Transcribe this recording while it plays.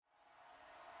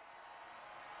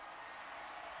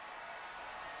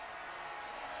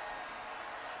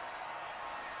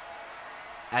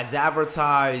as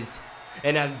advertised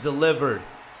and as delivered.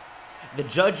 The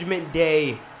Judgment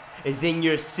Day is in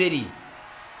your city.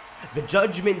 The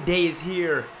Judgment Day is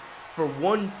here for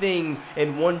one thing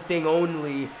and one thing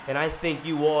only, and I think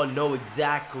you all know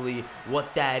exactly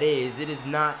what that is. It is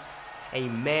not a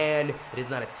man, it is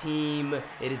not a team,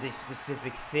 it is a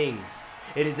specific thing.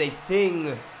 It is a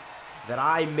thing that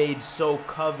I made so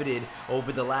coveted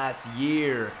over the last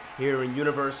year here in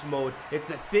Universe Mode. It's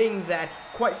a thing that,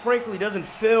 quite frankly, doesn't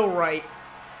feel right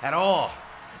at all.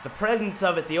 The presence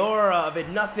of it, the aura of it,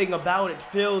 nothing about it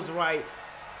feels right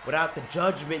without the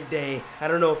Judgment Day. I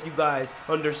don't know if you guys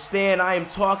understand. I am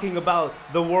talking about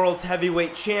the World's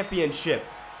Heavyweight Championship.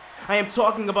 I am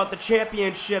talking about the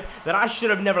championship that I should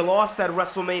have never lost at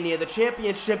WrestleMania. The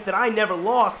championship that I never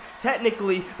lost,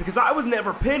 technically, because I was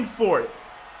never pinned for it.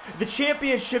 The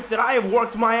championship that I have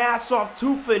worked my ass off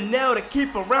tooth and nail to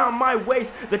keep around my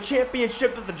waist. The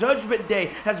championship that the Judgment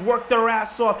Day has worked their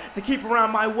ass off to keep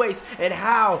around my waist. And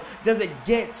how does it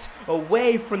get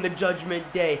away from the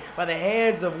Judgment Day? By the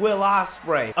hands of Will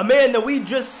Ospreay. A man that we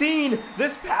just seen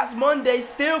this past Monday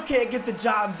still can't get the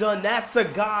job done. That's a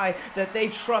guy that they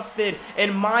trusted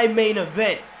in my main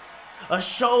event. A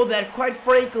show that, quite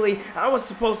frankly, I was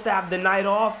supposed to have the night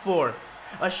off for.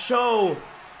 A show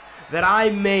that I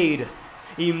made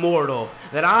immortal,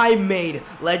 that I made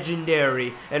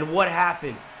legendary. And what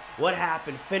happened? What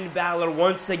happened? Finn Balor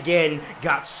once again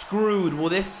got screwed. Well,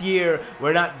 this year,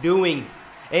 we're not doing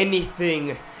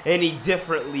anything any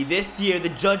differently. This year, the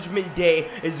Judgment Day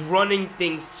is running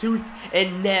things tooth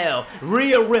and nail.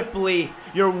 Rhea Ripley,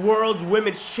 your World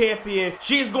Women's Champion,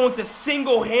 she is going to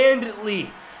single-handedly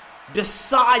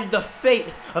decide the fate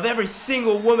of every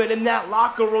single woman in that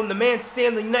locker room. The man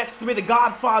standing next to me, the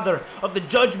godfather of the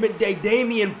Judgment Day,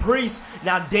 Damian Priest.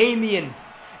 Now Damian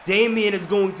is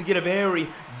going to get a very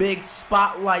big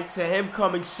spotlight to him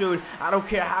coming soon. I don't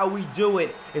care how we do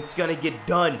it, it's gonna get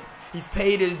done. He's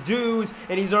paid his dues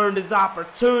and he's earned his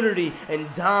opportunity.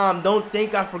 And Dom, don't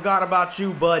think I forgot about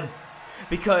you, bud,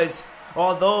 because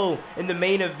although in the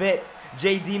main event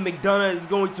JD McDonough is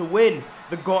going to win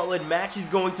the gauntlet match, he's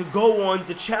going to go on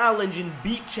to challenge and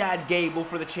beat Chad Gable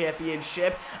for the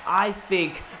championship. I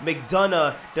think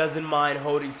McDonough doesn't mind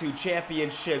holding 2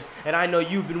 championships, and I know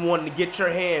you've been wanting to get your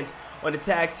hands on the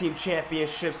tag team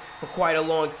championships for quite a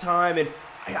long time, and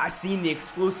I seen the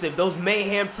exclusive. Those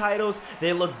Mayhem titles,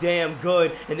 they look damn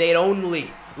good, and they'd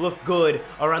only look good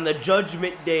around the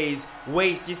Judgment Day's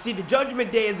waist. You see, the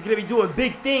Judgment Day is going to be doing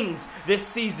big things this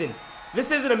season.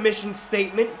 This isn't a mission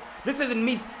statement. This isn't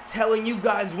me telling you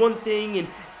guys one thing and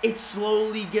it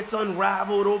slowly gets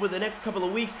unraveled over the next couple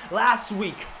of weeks. Last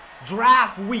week,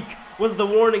 draft week, was the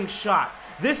warning shot.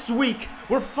 This week,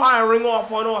 we're firing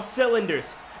off on all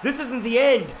cylinders. This isn't the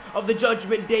end of the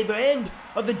Judgment Day. The end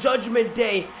of the Judgment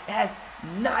Day has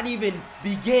not even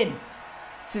begun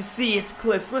to see its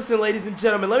clips. Listen, ladies and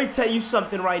gentlemen, let me tell you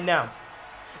something right now.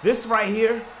 This right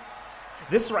here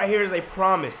is a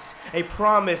promise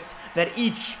that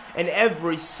each and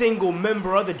every single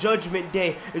member of the Judgment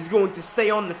Day is going to stay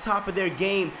on the top of their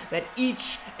game, that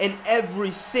each and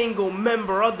every single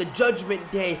member of the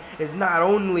Judgment Day is not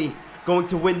only going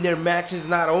to win their matches,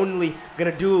 not only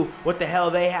going to do what the hell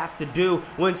they have to do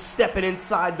when stepping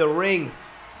inside the ring,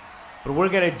 but we're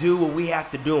going to do what we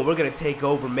have to do, and we're going to take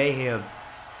over Mayhem.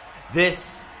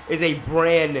 This is a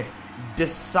brand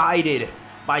decided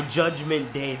by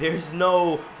Judgment Day. There's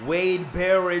no Wade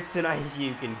Barrett's and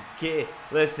you can get,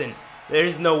 listen,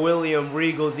 there's no William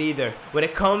Regals either. When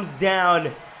it comes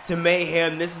down to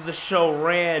Mayhem, this is a show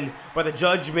ran by the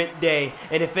Judgment Day,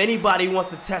 and if anybody wants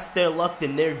to test their luck,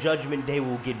 then their Judgment Day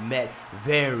will get met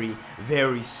very,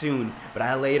 very soon. But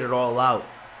I laid it all out.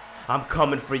 I'm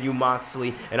coming for you,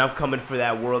 Moxley, and I'm coming for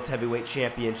that World Heavyweight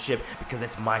Championship because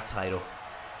it's my title.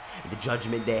 The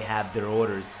Judgment Day have their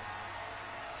orders.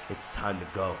 It's time to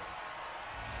go.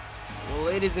 Well,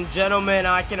 ladies and gentlemen,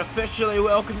 I can officially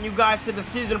welcome you guys to the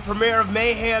season premiere of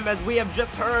Mayhem, as we have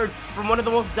just heard from one of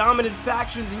the most dominant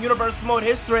factions in Universe Mode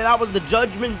history. That was the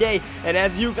Judgment Day, and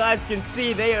as you guys can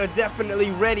see, they are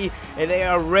definitely ready, and they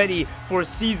are ready for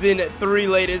Season 3,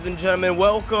 ladies and gentlemen.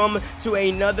 Welcome to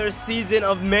another season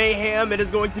of Mayhem. It is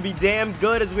going to be damn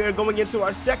good, as we are going into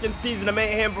our second season of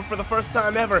Mayhem, but for the first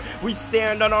time ever, we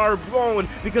stand on our own,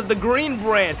 because the green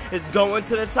brand is going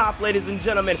to the top, ladies and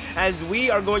gentlemen, as we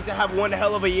are going to have one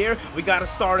hell of a year. We got to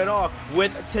start it off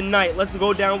with tonight. Let's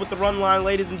go down with the run line,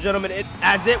 ladies and gentlemen,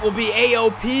 as it will be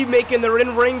AOP making their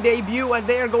in-ring debut, as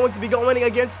they are going to be going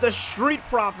against the Street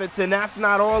Profits. And that's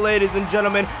not all, ladies and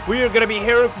gentlemen. We are going to be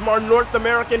hearing from our North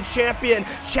American champion,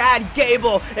 Chad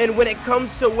Gable. And when it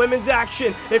comes to women's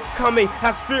action, it's coming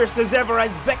as fierce as ever,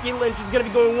 as Becky Lynch is going to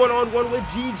be going one-on-one with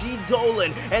Gigi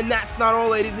Dolan. And that's not all,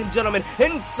 ladies and gentlemen.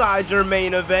 Inside your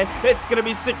main event, it's going to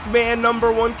be 6-man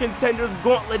 #1 contenders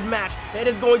gauntlet match. It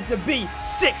is going to be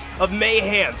 6 of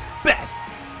Mayhem's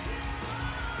best.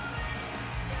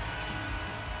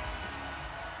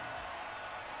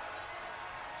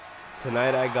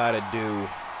 Tonight I gotta do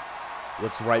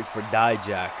what's right for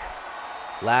Dijak.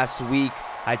 Last week,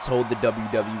 I told the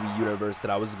WWE Universe that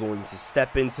I was going to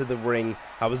step into the ring,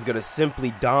 I was going to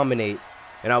simply dominate,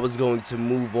 and I was going to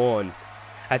move on.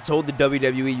 I told the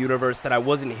WWE Universe that I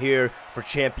wasn't here for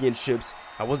championships,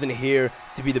 I wasn't here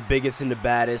to be the biggest and the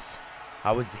baddest,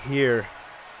 I was here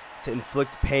to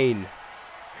inflict pain.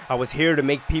 I was here to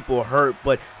make people hurt,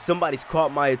 but somebody's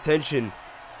caught my attention,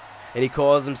 and he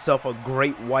calls himself a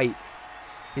Great White.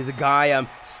 He's a guy I'm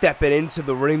stepping into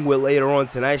the ring with later on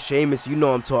tonight. Sheamus, you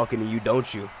know I'm talking to you,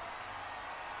 don't you?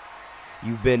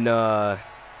 You've been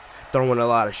throwing a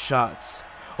lot of shots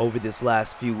over this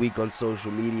last few weeks on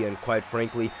social media, and quite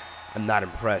frankly, I'm not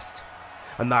impressed.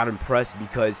 I'm not impressed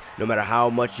because no matter how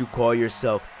much you call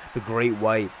yourself the Great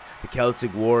White, the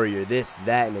Celtic Warrior, this,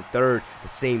 that, and the third, the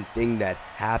same thing that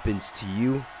happens to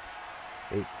you,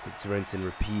 it's rinse and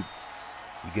repeat.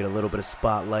 You get a little bit of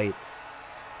spotlight,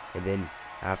 and then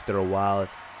after a while,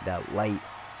 that light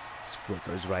just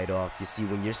flickers right off. You see,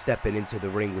 when you're stepping into the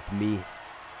ring with me,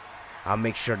 I'll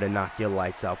make sure to knock your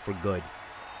lights out for good.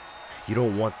 You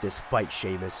don't want this fight,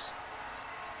 Sheamus.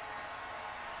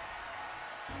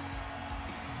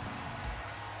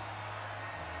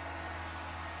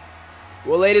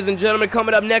 Well, ladies and gentlemen,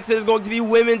 coming up next is going to be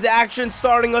women's action,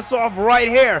 starting us off right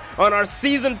here on our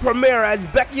season premiere, as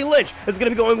Becky Lynch is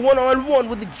going to be going one-on-one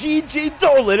with Gigi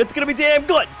Dolan. It's going to be damn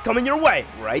good. It's coming your way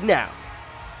right now.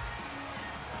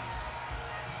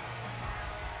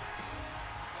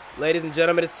 Ladies and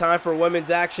gentlemen, it's time for women's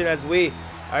action as we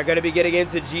are going to be getting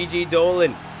into Gigi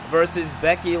Dolan versus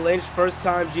Becky Lynch. First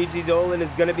time Gigi Dolan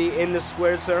is going to be in the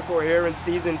square circle here in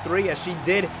season 3, as she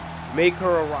did make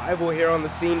her arrival here on the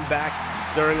scene back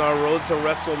during our road to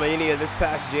WrestleMania this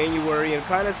past January, and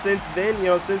kind of since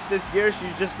then, since this year,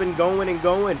 she's just been going and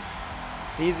going.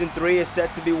 Season 3 is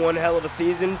set to be one hell of a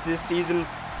season. This season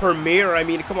premiere, I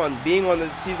mean, come on, being on the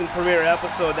season premiere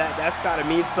episode, that's got to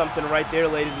mean something right there,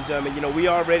 ladies and gentlemen. We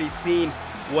already seen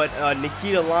what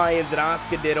Nikita Lyons and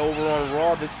Asuka did over on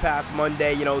Raw this past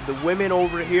Monday. The women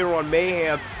over here on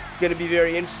Mayhem, it's going to be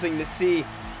very interesting to see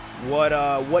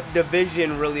what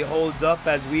division really holds up.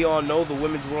 As we all know, the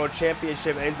Women's World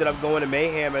Championship ended up going to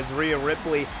Mayhem, as Rhea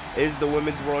Ripley is the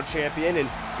Women's World Champion, and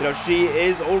she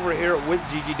is over here with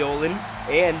Gigi Dolan,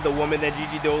 and the woman that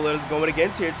Gigi Dolan is going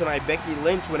against here tonight, Becky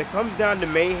Lynch. When it comes down to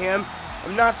Mayhem,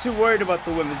 I'm not too worried about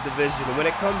the women's division. When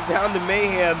it comes down to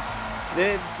Mayhem,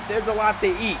 there's a lot to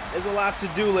eat. There's a lot to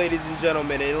do, ladies and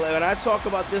gentlemen. And when I talk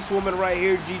about this woman right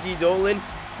here, Gigi Dolan,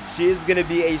 she is going to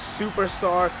be a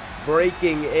superstar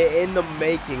breaking in the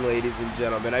making, ladies and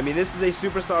gentlemen. I mean, this is a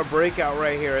superstar breakout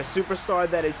right here. A superstar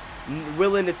that is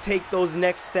willing to take those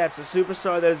next steps. A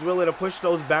superstar that is willing to push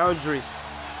those boundaries.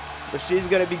 But she's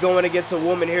going to be going against a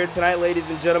woman here tonight, ladies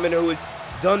and gentlemen, who has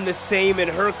done the same in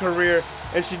her career.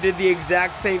 And she did the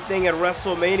exact same thing at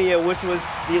WrestleMania, which was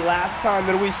the last time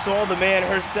that we saw the man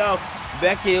herself,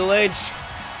 Becky Lynch.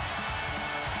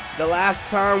 The last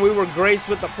time we were graced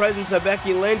with the presence of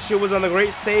Becky Lynch, it was on the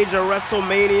great stage of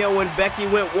WrestleMania when Becky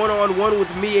went one-on-one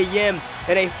with Mia Yim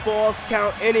in a Falls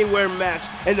Count Anywhere match.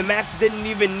 And the match didn't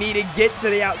even need to get to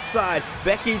the outside.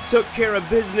 Becky took care of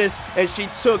business, and she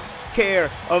took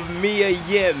care of Mia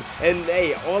Yim. And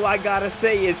hey, all I gotta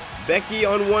say is Becky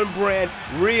on one brand,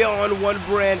 Rhea on one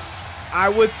brand. I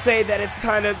would say that it's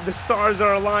kind of the stars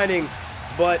are aligning,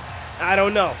 but I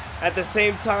don't know. At the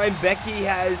same time, Becky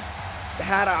has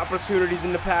had opportunities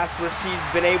in the past where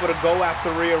she's been able to go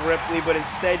after Rhea Ripley, but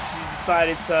instead she's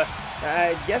decided to,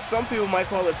 I guess some people might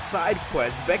call it side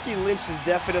quests. Becky Lynch is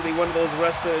definitely one of those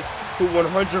wrestlers who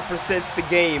 100%'s the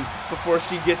game before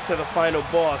she gets to the final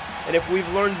boss. And if we've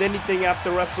learned anything after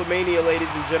WrestleMania,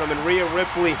 ladies and gentlemen, Rhea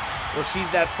Ripley, well, she's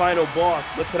that final boss.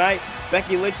 But tonight,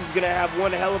 Becky Lynch is going to have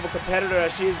one hell of a competitor,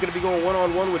 as she is going to be going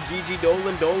one-on-one with Gigi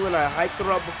Dolan. Dolan, I hyped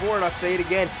her up before, and I'll say it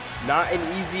again, not an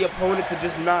easy opponent to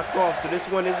just knock off. So this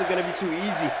one isn't going to be too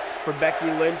easy for Becky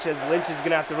Lynch, as Lynch is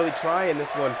going to have to really try in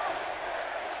this one.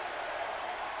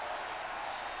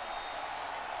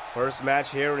 First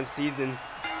match here in Season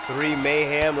 3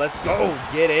 Mayhem. Let's go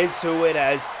get into it,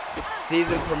 as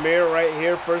Season premiere right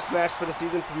here. First match for the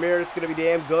season premiere. It's going to be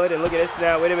damn good. And look at this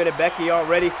now. Wait a minute. Becky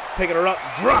already picking her up,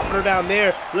 dropping her down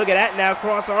there. Look at that now.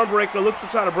 Cross arm breaker. Looks to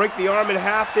try to break the arm in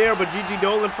half there, but Gigi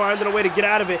Dolan finding a way to get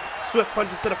out of it. Swift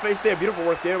punches to the face there. Beautiful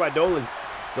work there by Dolan.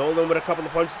 Dolan with a couple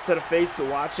of punches to the face. So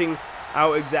watching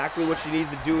out exactly what she needs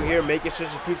to do here. Making sure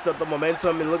she keeps up the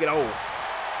momentum. And look at, oh,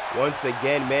 once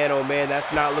again, man, oh man,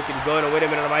 that's not looking good. And wait a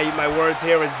minute, I might eat my words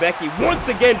here as Becky once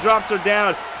again drops her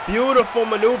down. Beautiful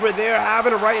maneuver there,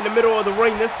 having her right in the middle of the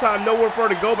ring. This time, nowhere for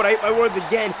her to go, but I eat my words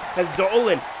again as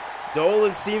Dolan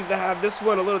seems to have this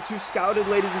one a little too scouted,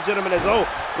 ladies and gentlemen, as, oh,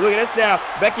 look at this now.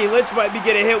 Becky Lynch might be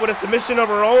getting hit with a submission of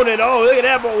her own, and, oh, look at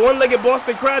that, but one-legged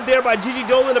Boston Crab there by Gigi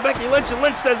Dolan to Becky Lynch, and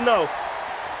Lynch says no.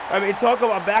 I mean, talk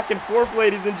about back and forth,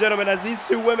 ladies and gentlemen, as these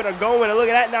two women are going. And look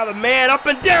at that now, the man up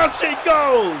and down she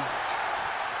goes.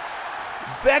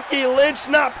 Becky Lynch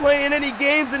not playing any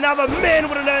games, and now the man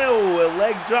with a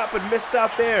leg drop and missed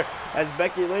out there as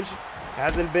Becky Lynch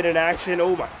hasn't been in action.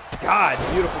 Oh my God,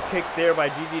 beautiful kicks there by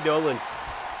Gigi Dolan.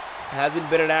 Hasn't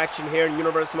been in action here in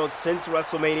Universal Mode since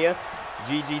WrestleMania.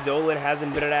 Gigi Dolan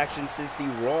hasn't been in action since the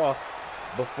Raw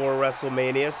before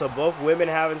WrestleMania, so both women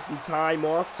having some time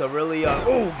off to really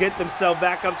get themselves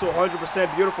back up to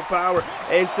 100%. Beautiful power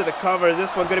into the cover. Is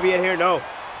this one going to be in here? No.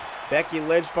 Becky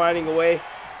Lynch finding a way,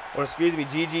 or excuse me,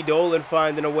 Gigi Dolan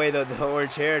finding a way. The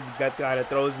orange hair kind of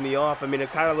throws me off. I mean,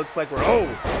 it kind of looks like we're,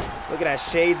 look at that,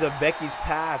 shades of Becky's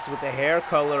past with the hair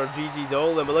color of Gigi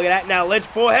Dolan. But look at that now, Lynch,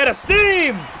 full head of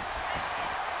steam.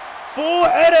 Full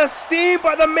head of steam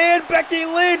by the man Becky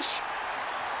Lynch.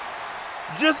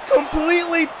 Just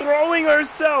completely throwing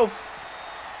herself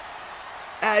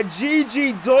at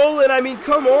Gigi Dolan. I mean,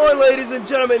 come on, ladies and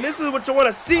gentlemen. This is what you want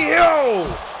to see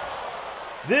here.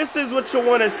 This is what you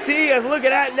want to see. As look at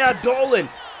that now, Dolan.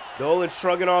 Dolan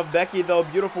shrugging off Becky, though.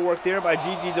 Beautiful work there by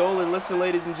Gigi Dolan. Listen,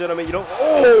 ladies and gentlemen, you don't...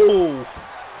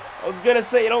 I was going to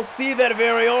say, you don't see that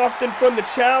very often from the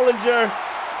challenger,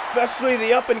 especially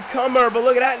the up-and-comer. But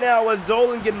look at that now as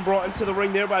Dolan getting brought into the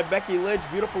ring there by Becky Lynch.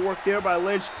 Beautiful work there by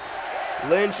Lynch.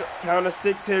 Lynch, count of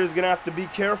 6 here, is going to have to be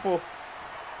careful.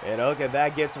 And look at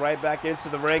that, gets right back into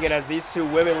the ring. And as these two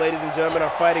women, ladies and gentlemen, are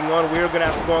fighting on, we're going to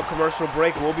have to go on commercial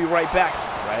break. We'll be right back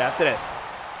right after this.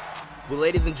 Well,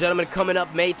 ladies and gentlemen, coming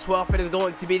up May 12th, it is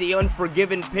going to be the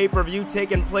Unforgiven pay-per-view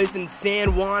taking place in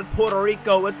San Juan, Puerto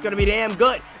Rico. It's going to be damn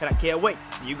good, and I can't wait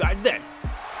to see you guys then.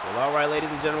 Well, all right,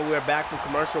 ladies and gentlemen, we are back from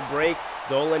commercial break.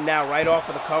 Dolan now right off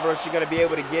of the cover. Is she going to be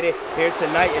able to get it here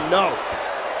tonight? And no.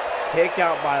 Kick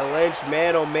out by Lynch,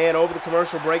 man, oh man, over the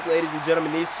commercial break, ladies and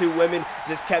gentlemen. These two women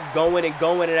just kept going and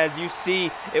going, and as you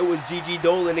see, it was Gigi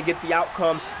Dolan to get the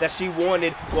outcome that she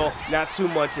wanted. Well, not too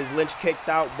much as Lynch kicked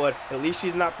out, but at least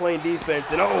she's not playing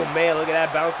defense. And oh man, look at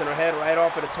that, bouncing her head right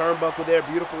off of the turnbuckle there.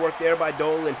 Beautiful work there by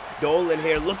Dolan. Dolan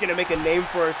here looking to make a name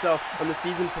for herself on the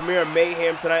season premiere of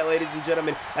Mayhem tonight, ladies and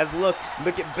gentlemen. As look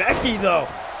at Becky though.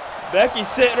 Becky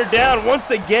sitting her down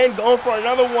once again, going for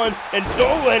another one. And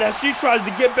Dolan, as she tries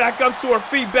to get back up to her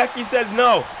feet, Becky says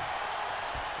no.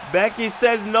 Becky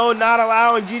says no, not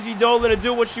allowing Gigi Dolan to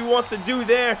do what she wants to do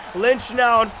there. Lynch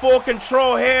now in full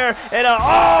control here. And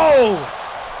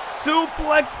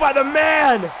suplex by the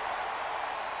man.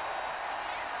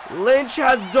 Lynch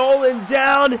has Dolan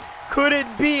down. Could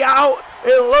it be out?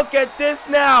 And look at this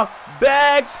now.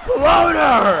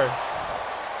 Bagsploder.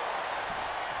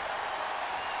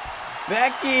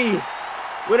 Becky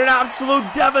with an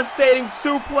absolute devastating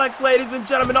suplex, ladies and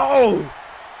gentlemen.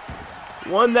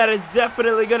 One that is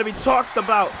definitely going to be talked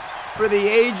about for the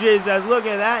ages. As look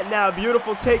at that now,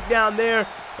 beautiful takedown there.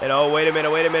 And wait a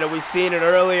minute, we've seen it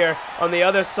earlier on the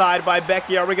other side by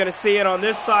Becky. Are we going to see it on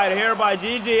this side here by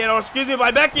Gigi? And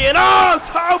by Becky. And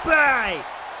Tope!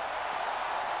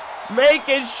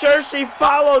 Making sure she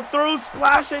followed through,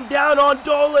 splashing down on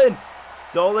Dolan.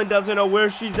 Dolan doesn't know where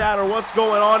she's at or what's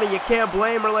going on, and you can't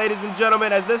blame her, ladies and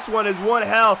gentlemen, as this one is one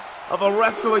hell of a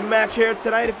wrestling match here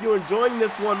tonight. If you're enjoying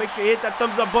this one, make sure you hit that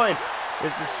thumbs up button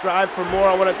and subscribe for more.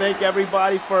 I want to thank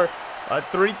everybody for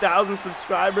 3,000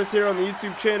 subscribers here on the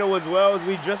YouTube channel, as well as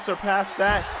we just surpassed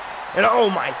that. And oh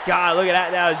my God, look at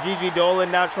that now. Gigi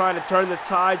Dolan now trying to turn the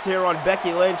tides here on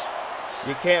Becky Lynch.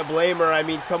 You can't blame her. I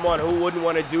mean, come on, who wouldn't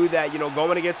want to do that? You know,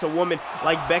 going against a woman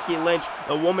like Becky Lynch,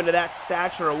 a woman of that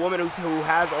stature, a woman who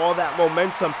has all that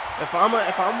momentum. If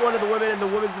I'm one of the women in the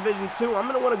women's division too, I'm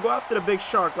going to want to go after the big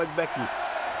shark like Becky.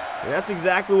 And that's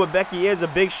exactly what Becky is, a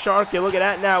big shark. And look at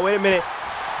that now. Wait a minute.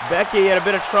 Becky in a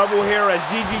bit of trouble here as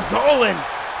Gigi Dolan.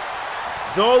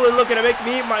 Dolan looking to make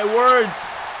me eat my words.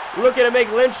 Looking to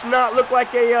make Lynch not look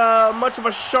like much of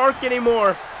a shark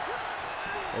anymore.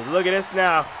 Let's look at this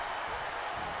now.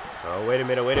 Oh, wait a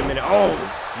minute, wait a minute. Oh,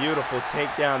 beautiful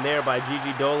takedown there by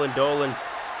Gigi Dolan.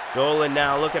 Dolan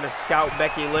now looking to scout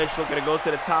Becky Lynch, looking to go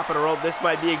to the top of the rope. This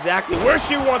might be exactly where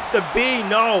she wants to be.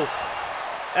 No.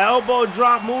 Elbow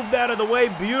drop, moved out of the way.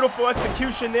 Beautiful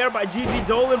execution there by Gigi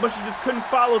Dolan, but she just couldn't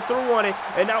follow through on it.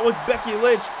 And now it's Becky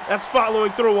Lynch that's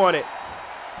following through on it.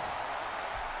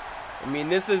 I mean,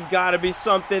 this has got to be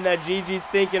something that Gigi's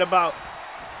thinking about.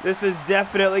 This has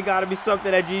definitely got to be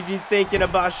something that Gigi's thinking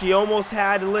about. She almost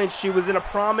had Lynch. She was in a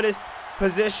prominent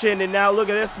position, and now look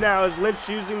at this now as Lynch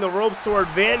using the ropes to her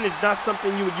advantage. Not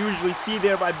something you would usually see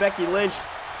there by Becky Lynch.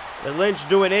 And Lynch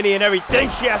doing any and everything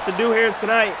she has to do here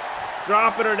tonight.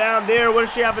 Dropping her down there. What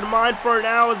does she have in mind for her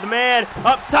now as the man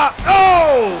up top?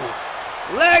 Oh!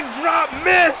 Leg drop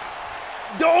missed.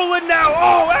 Dolan now.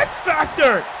 Oh, X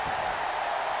Factor.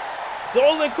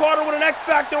 Dolan caught her with an X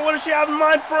Factor. What does she have in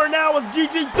mind for her now as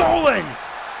Gigi Dolan?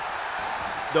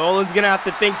 Dolan's going to have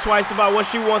to think twice about what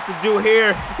she wants to do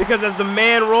here, because as the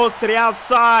man rolls to the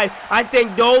outside, I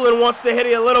think Dolan wants to hit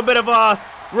a little bit of a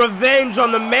revenge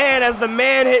on the man as the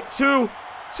man hit two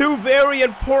very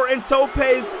important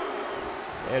topes.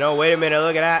 And oh, wait a minute,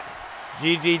 look at that.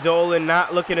 Gigi Dolan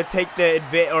not looking to take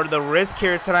the risk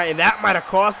here tonight, and that might have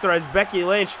cost her as Becky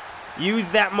Lynch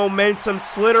used that momentum,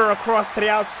 slid her across to the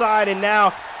outside, and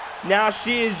now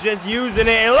she is just using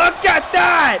it. And look at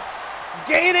that!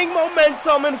 Gaining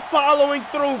momentum and following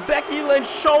through. Becky Lynch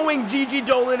showing Gigi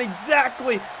Dolan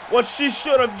exactly what she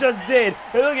should have just did.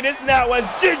 And look at this now as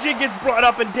Gigi gets brought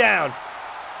up and down.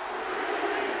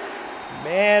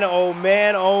 Man, oh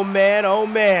man, oh man, oh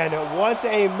man. What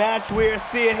a match we are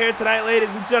seeing here tonight,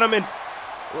 ladies and gentlemen.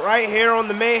 Right here on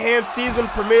the Mayhem season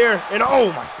premiere. And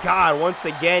oh my God, once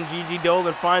again, Gigi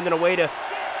Dolan finding a way to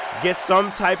get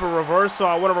some type of reversal.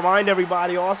 I want to remind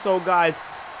everybody also, guys,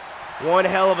 one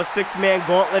hell of a six-man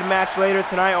gauntlet match later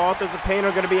tonight. Authors of Pain are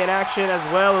going to be in action as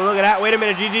well. And look at that. Wait a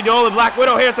minute. Gigi Dolan, Black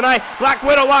Widow here tonight. Black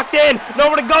Widow locked in.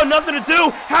 Nowhere to go. Nothing to do.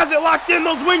 Has it locked in.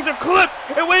 Those wings are clipped.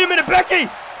 And wait a minute. Becky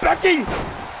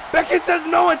says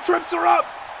no and trips her up.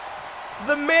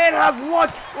 The man has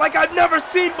luck like I've never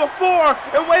seen before.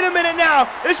 And wait a minute now.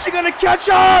 Is she going to catch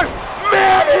her?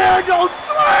 Manhandle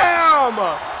slam.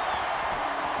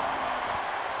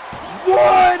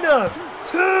 1,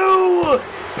 2.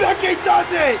 Becky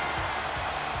does it!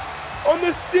 On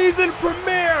the season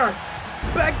premiere,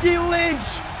 Becky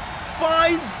Lynch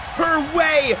finds her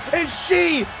way, and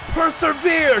she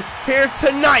persevered here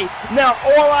tonight. Now,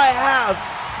 all I have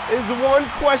is one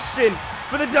question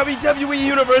for the WWE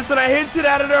Universe, and I hinted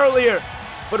at it earlier.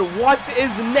 But what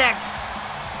is next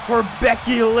for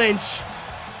Becky Lynch?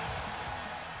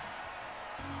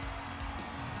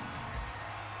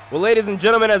 Well, ladies and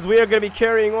gentlemen, as we are going to be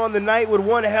carrying on the night with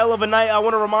one hell of a night, I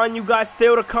want to remind you guys,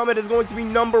 still to come, it is going to be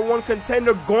 #1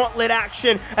 contender gauntlet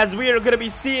action, as we are going to be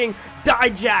seeing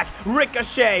Dijak,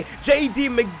 Ricochet,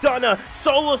 JD McDonough,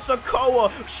 Solo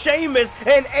Sikoa, Sheamus,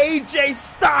 and AJ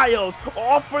Styles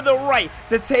all for the right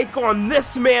to take on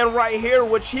this man right here,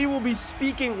 which he will be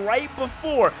speaking right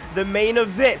before the main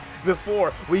event,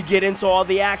 before we get into all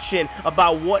the action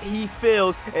about what he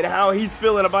feels and how he's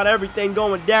feeling about everything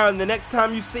going down. The next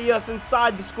time you see us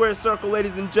inside the square circle,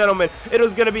 ladies and gentlemen, it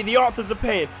is going to be the Authors of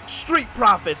Pain, Street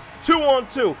Profits,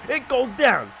 2-on-2. It goes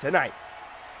down tonight.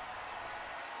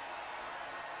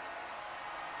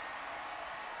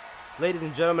 Ladies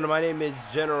and gentlemen, my name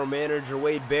is General Manager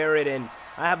Wade Barrett, and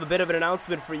I have a bit of an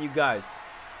announcement for you guys.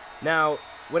 Now,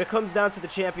 when it comes down to the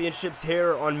championships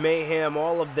here on Mayhem,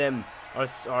 all of them are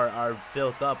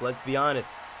filled up, let's be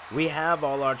honest. We have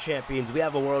all our champions. We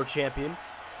have a world champion,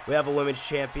 we have a women's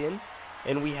champion,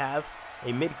 and we have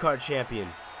a mid-card champion.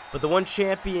 But the one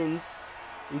champions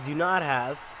we do not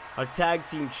have are tag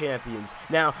team champions.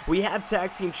 Now, we have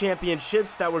tag team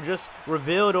championships that were just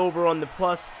revealed over on the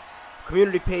Plus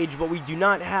community page, but we do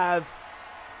not have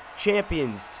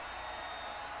champions.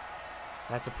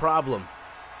 That's a problem.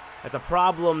 That's a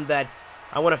problem that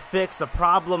I want to fix, a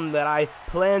problem that I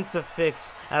plan to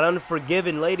fix at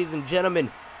Unforgiven. Ladies and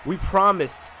gentlemen, we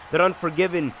promised that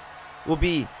Unforgiven will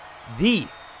be the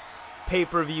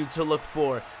pay-per-view to look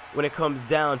for when it comes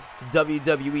down to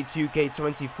WWE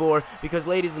 2K24, because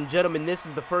ladies and gentlemen, this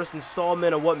is the first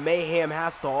installment of what Mayhem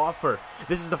has to offer.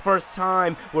 This is the first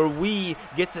time where we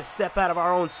get to step out of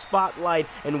our own spotlight,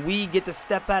 and we get to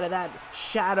step out of that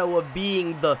shadow of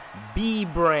being the B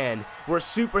brand. We're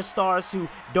superstars who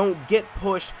don't get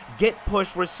pushed.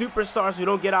 We're superstars who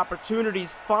don't get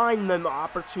opportunities, find them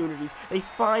opportunities. They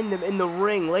find them in the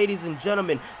ring. Ladies and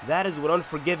gentlemen, that is what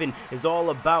Unforgiven is all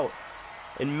about.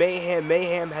 And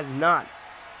Mayhem has not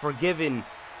forgiven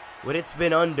what it's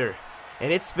been under.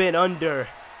 And it's been under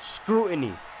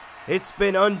scrutiny. It's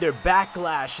been under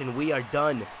Backlash, and we are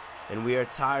done, and we are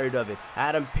tired of it.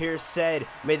 Adam Pearce said,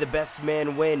 may the best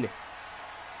man win.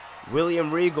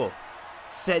 William Regal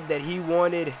said that he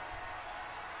wanted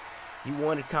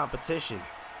competition.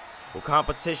 Well,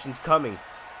 competition's coming.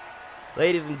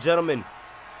 Ladies and gentlemen,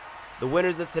 the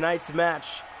winners of tonight's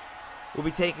match will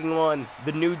be taking on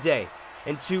the New Day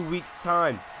in 2 weeks'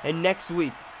 time. And next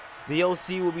week, the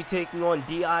OC will be taking on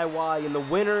DIY, and the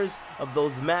winners of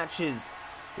those matches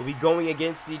will be going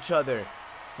against each other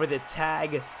for the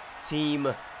Tag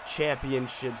Team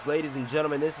Championships. Ladies and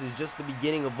gentlemen, this is just the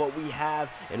beginning of what we have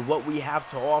and what we have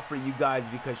to offer you guys,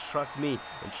 because trust me,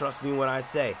 and trust me when I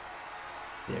say,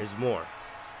 there's more.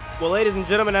 Well, ladies and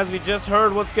gentlemen, as we just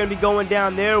heard, what's going to be going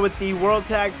down there with the World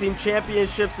Tag Team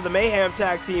Championships, or the Mayhem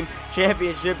Tag Team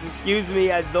Championships, excuse me,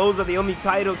 as those are the only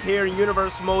titles here in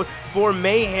Universe Mode for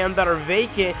Mayhem that are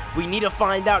vacant. We need to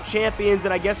find out champions,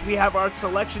 and I guess we have our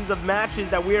selections of matches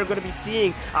that we are going to be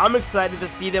seeing. I'm excited to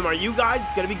see them. Are you guys?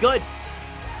 It's going to be good.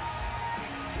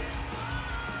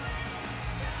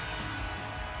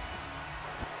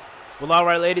 Well, all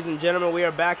right, ladies and gentlemen, we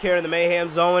are back here in the Mayhem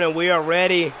Zone, and we are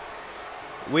ready.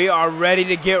 We are ready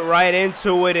to get right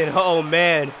into it, and oh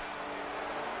man.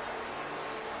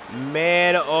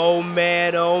 Man, oh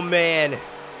man, oh man.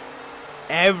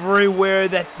 Everywhere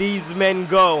that these men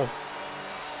go,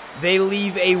 they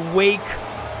leave a wake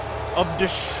of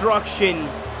destruction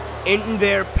in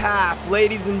their path.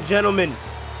 Ladies and gentlemen,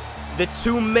 the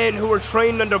two men who were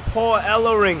trained under Paul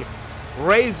Ellering,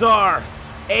 Razor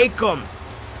Akam,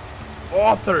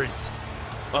 authors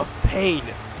of pain.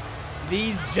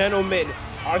 These gentlemen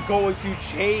are going to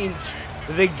change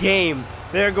the game.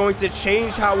 They're going to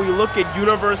change how we look at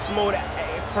Universe Mode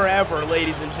forever,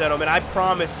 ladies and gentlemen. I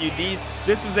promise you,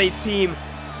 this is a team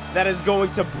that is going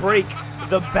to break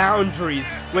the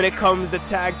boundaries when it comes to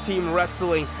tag team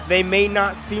wrestling. They may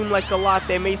not seem like a lot.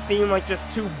 They may seem like just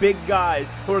two big guys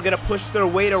who are going to push their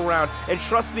weight around. And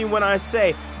trust me when I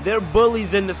say, they're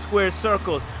bullies in the square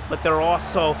circles, but they're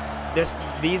also,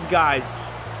 these guys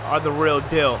are the real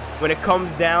deal. When it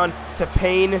comes down to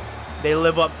pain, they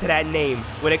live up to that name.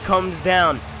 When it comes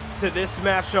down to this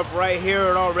matchup right here,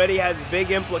 it already has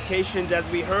big implications. As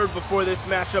we heard before this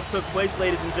matchup took place,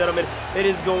 ladies and gentlemen, it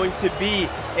is going to be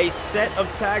a set of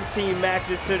tag team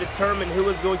matches to determine who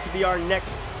is going to be our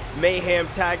next Mayhem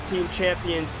Tag Team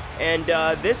Champions. And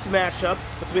this matchup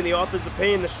between the Authors of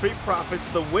Pain and the Street Profits,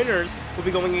 the winners will be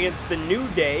going against the New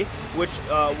Day, which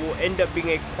will end up being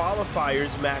a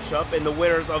qualifiers matchup, and the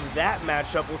winners of that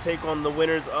matchup will take on the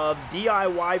winners of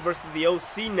DIY versus the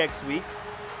OC next week.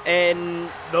 And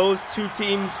those two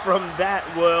teams from that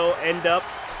will end up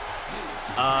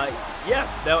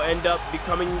they'll end up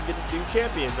becoming the new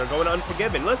champions. They're going to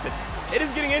Unforgiven. Listen, it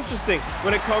is getting interesting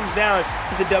when it comes down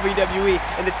to the WWE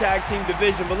and the tag team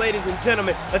division. But ladies and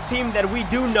gentlemen, a team that we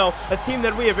do know, a team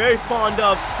that we are very fond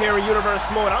of here in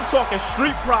Universe Mode, I'm talking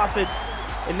Street Profits.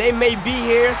 And they may be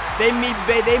here, they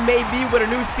may be with a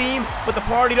new theme, but the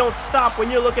party don't stop. When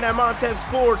you're looking at Montez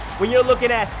Ford, when you're looking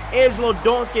at Angelo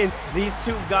Dawkins, these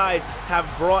two guys have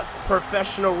brought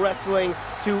professional wrestling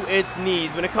to its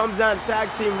knees. When it comes down to tag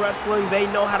team wrestling,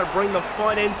 they know how to bring the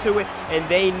fun into it, and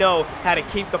they know how to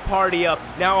keep the party up.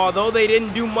 Now, although they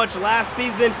didn't do much last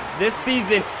season, this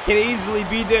season can easily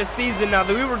be their season. Now,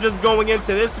 we were just going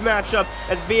into this matchup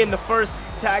as being the first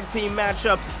tag team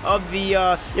matchup of the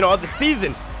of the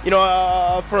season,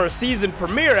 for a season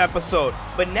premiere episode.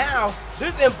 But now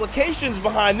there's implications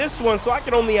behind this one, so I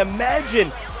can only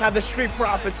imagine how the Street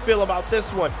Profits feel about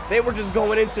this one. They were just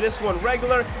going into this one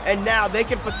regular, and now they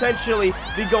can potentially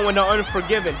be going to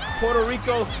Unforgiven. Puerto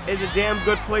Rico is a damn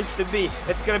good place to be.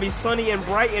 It's going to be sunny and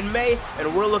bright in May,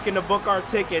 and we're looking to book our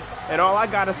tickets. And all I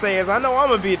got to say is I know I'm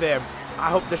going to be there.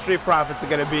 I hope the Street Profits are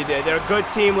going to be there. They're a good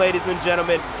team, ladies and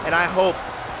gentlemen, and I hope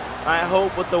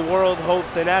what the world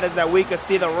hopes, and that is that we can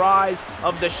see the rise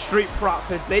of the Street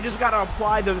Profits. They just got to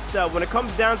apply themselves. When it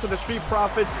comes down to the Street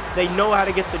Profits, they know how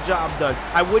to get the job done.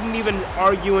 I wouldn't even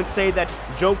argue and say that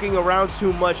joking around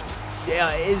too much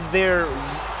is their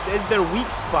weak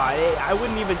spot. I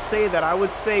wouldn't even say that. I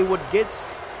would say what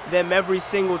gets them every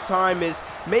single time is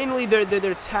mainly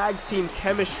their tag team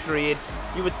chemistry.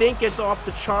 You would think it's off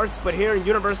the charts, but here in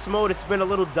Universe Mode, it's been a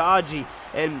little dodgy.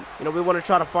 And, we want to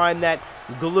try to find that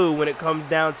glue when it comes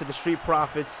down to the Street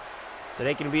Profits so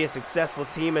they can be a successful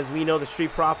team. As we know, the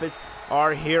Street Profits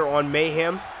are here on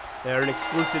Mayhem. They're an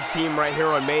exclusive team right here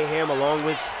on Mayhem, along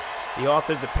with the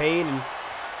Authors of Pain. And,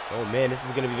 oh, man, this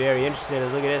is going to be very interesting.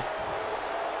 Look at this.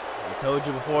 I told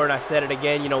you before, and I said it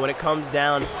again, when it comes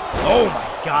down, oh,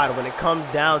 my God, when it comes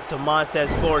down to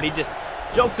Montez Ford, he just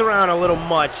jokes around a little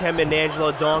much, him and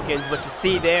Angelo Dawkins, but you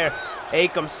see there,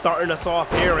 Akam starting us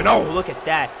off here, and oh, look at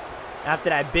that. After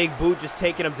that big boot, just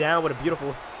taking him down with a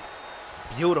beautiful,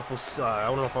 I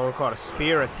don't know if I want to call it a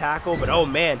spear, a tackle, but oh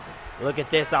man, look at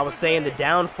this. I was saying the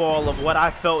downfall of what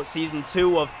I felt Season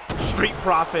 2 of Street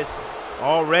Profits.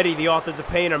 Already the Authors of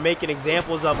Pain are making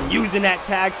examples of him, using that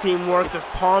tag team work, just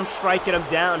palm striking him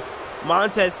down.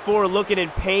 Montez Ford looking in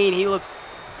pain. He looks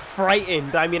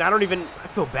frightened. I mean, I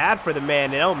feel bad for the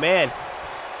man. And oh man,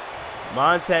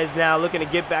 Montez now looking to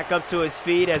get back up to his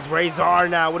feet as Razor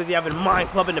now, what does he have in mind?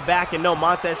 Club in the back, and no,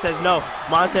 Montez says no.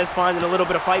 Montez finding a little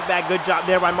bit of fight back. Good job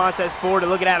there by Montez Ford.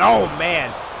 And look at that. Oh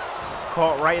man,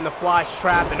 caught right in the fly's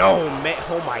trap. And oh man,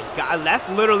 oh my God, that's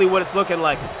literally what it's looking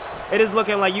like. It is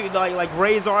looking like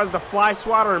Razor is the fly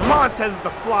swatter and Montez is the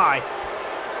fly.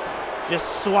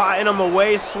 Just swatting him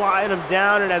away, swatting him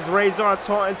down, and as Razor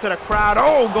taunting to the crowd,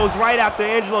 oh, goes right after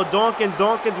Angelo Dawkins.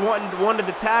 Dawkins wanted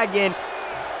the tag in,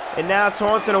 and now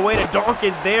taunting away to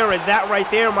Dawkins there, as that right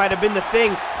there might have been the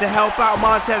thing to help out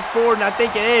Montez Ford, and I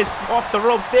think it is. Off the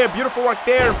ropes there, beautiful work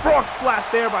there, frog splash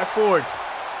there by Ford.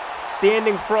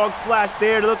 Standing frog splash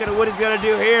there. Look at what he's going to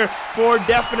do here. Ford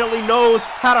definitely knows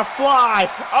how to fly.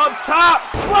 Up top,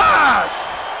 splash!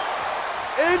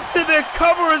 Into the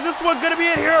cover. Is this one going to be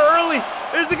it here early?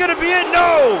 Is it going to be it?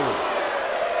 No!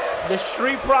 The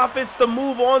Street Profits to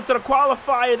move on to the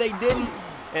qualifier. They didn't.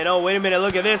 And oh, wait a minute.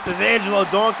 Look at this. As Angelo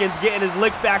Dawkins getting his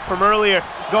lick back from earlier.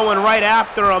 Going right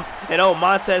after him. And oh,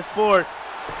 Montez Ford.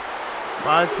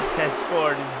 Montez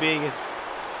Ford is being as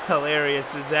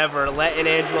hilarious as ever, letting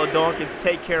Angelo Dawkins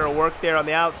take care of work there on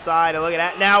the outside. And look at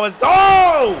that now, as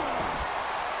oh!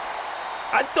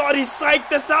 I thought he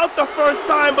psyched us out the first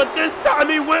time, but this time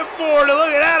he went for it. And look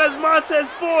at that, as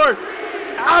Montez Ford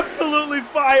absolutely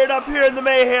fired up here in the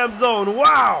Mayhem zone.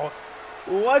 Wow,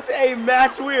 what a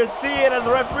match we are seeing, as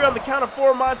the referee on the count of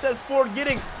 4, Montez Ford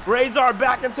getting Razor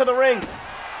back into the ring.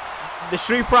 The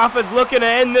Street Profits looking to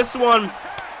end this one.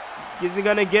 Is he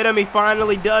going to get him? He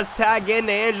finally does tag in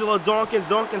to Angelo Dawkins.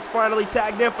 Dawkins finally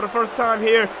tagged in for the first time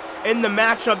here in the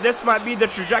matchup. This might be the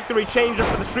trajectory changer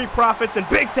for the Street Profits, and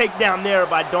big takedown there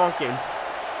by Dawkins.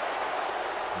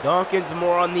 Dawkins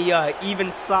more on the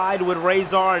even side with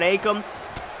Razor and Akam.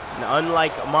 And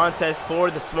unlike Montez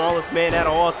Ford, the smallest man out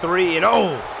of all three. And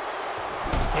oh,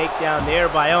 takedown there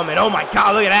by him. And oh my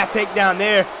God, look at that takedown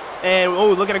there. And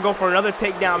oh, looking to go for another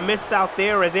takedown. Missed out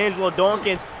there as Angelo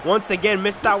Dawkins once again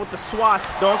missed out with the swat.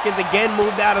 Dawkins again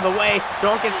moved out of the way.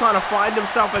 Dawkins trying to find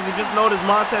himself as he just noticed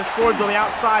Montez Ford's on the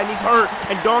outside and he's hurt.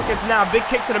 And Dawkins now big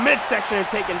kick to the midsection and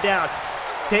taken down.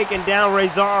 Taking down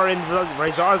Razor, and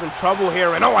Razor's in trouble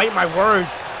here. And oh, I ate my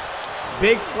words.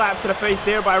 Big slap to the face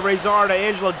there by Razor to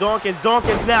Angelo Dawkins.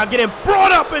 Dawkins now getting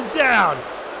brought up and down.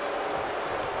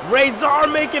 Razor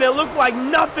making it look like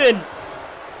nothing.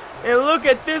 And look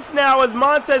at this now as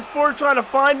Montez Ford trying to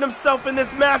find himself in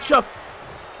this matchup.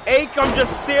 Akam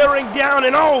just staring down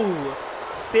and oh,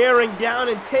 staring down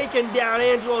and taking down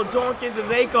Angelo Dawkins as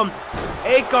Akam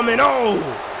and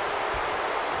oh.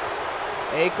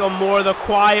 Akam more the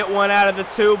quiet one out of the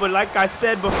two, but like I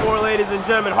said before, ladies and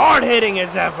gentlemen, hard hitting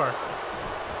as ever.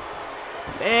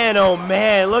 Man, oh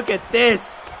man, look at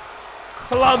this.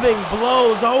 Clubbing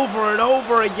blows over and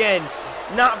over again.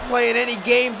 Not playing any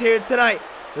games here tonight.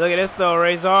 Look at this though,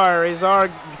 Razor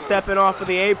stepping off of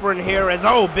the apron here as,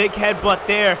 oh, big headbutt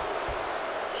there.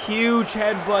 Huge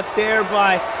headbutt there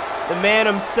by the man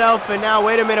himself. And now,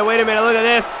 wait a minute, look at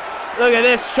this. Look at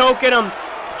this, choking him.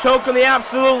 Choking the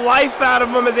absolute life out of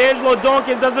him as Angelo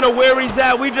Dawkins doesn't know where he's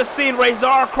at. We just seen Razor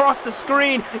across the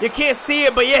screen. You can't see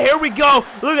it, but yeah, here we go.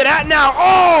 Look at that now.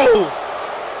 Oh!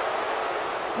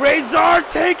 Razor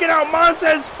taking out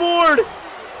Montez Ford.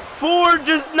 Ford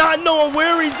just not knowing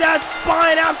where he's at.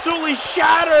 Spine absolutely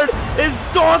shattered. Is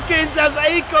Dawkins as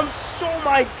Akam. Oh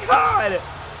my God.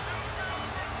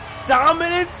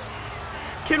 Dominance?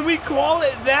 Can we call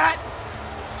it that?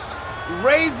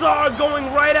 Razor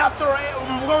going right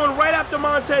after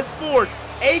Montez Ford.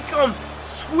 Akam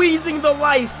squeezing the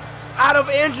life out of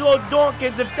Angelo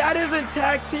Dawkins. If that isn't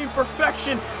tag team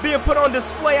perfection being put on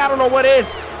display, I don't know what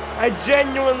is. I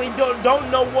genuinely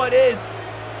don't know what is.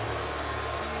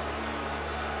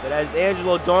 But as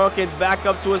Angelo Dawkins back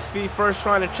up to his feet first,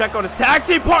 trying to check on his tag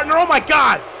team partner. Oh my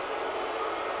God.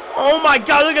 Oh my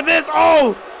God, look at this.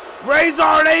 Oh, Razor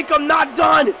and Akam not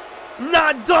done.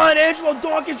 Not done. Angelo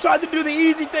Dawkins tried to do the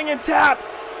easy thing and tap.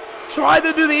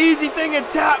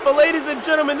 But ladies and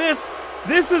gentlemen, this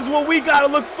is what we got to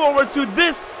look forward to.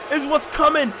 This is what's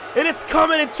coming. And it's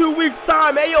coming in 2 weeks'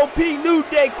 time. AOP New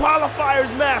Day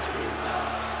qualifiers match.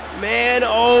 Man,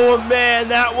 oh man,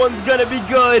 that one's going to be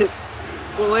good.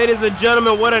 Well, ladies and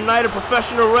gentlemen, what a night of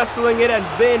professional wrestling it has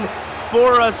been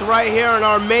for us right here in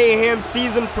our Mayhem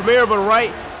season premiere. But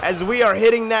right as we are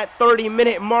hitting that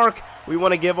 30-minute mark, we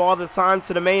want to give all the time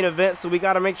to the main event, so we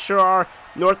got to make sure our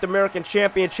North American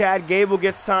champion Chad Gable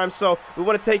gets time. So we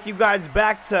want to take you guys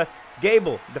back to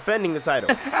Gable defending the title.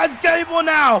 As Gable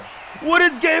now, what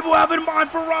does Gable have in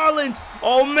mind for Rollins?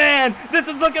 Oh man, this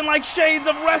is looking like shades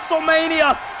of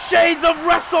WrestleMania. Shades of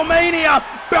WrestleMania.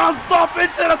 Bounced off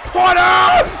into the corner.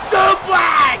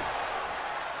 Suplex.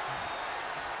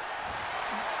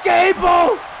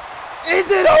 Gable, is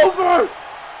it over?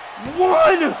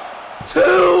 1,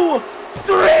 2,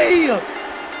 3.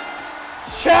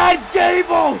 Chad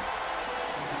Gable.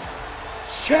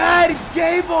 Chad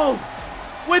Gable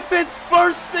with his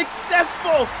first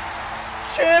successful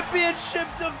championship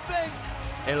defense.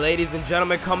 And ladies and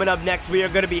gentlemen, coming up next, we are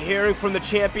going to be hearing from the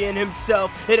champion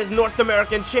himself. It is North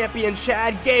American champion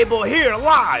Chad Gable here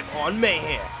live on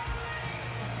Mayhem.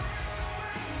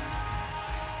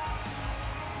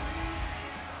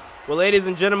 Well, ladies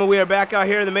and gentlemen, we are back out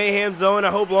here in the Mayhem Zone. I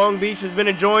hope Long Beach has been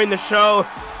enjoying the show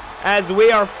as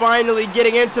we are finally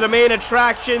getting into the main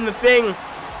attraction. The thing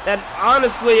that,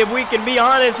 honestly, if we can be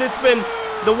honest, it's been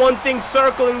the one thing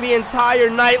circling the entire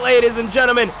night, ladies and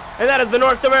gentlemen, and that is the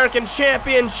North American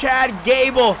champion, Chad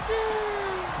Gable.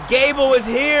 Gable is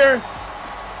here,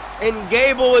 and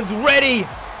Gable is ready.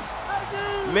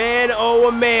 Man,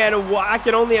 oh man, I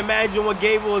can only imagine what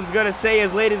Gable is going to say,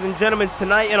 as ladies and gentlemen,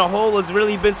 tonight in a whole has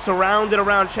really been surrounded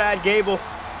around Chad Gable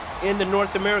in the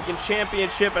North American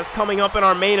Championship. As coming up in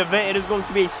our main event, it is going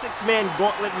to be a 6-man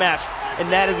gauntlet match, and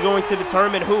that is going to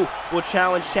determine who will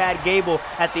challenge Chad Gable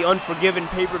at the Unforgiven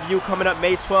pay-per-view coming up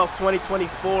May 12th,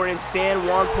 2024 in San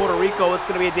Juan, Puerto Rico. It's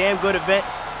going to be a damn good event.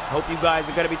 I hope you guys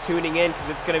are going to be tuning in, because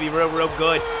it's going to be real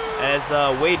good, as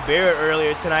Wade Barrett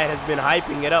earlier tonight has been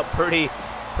hyping it up pretty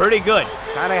good.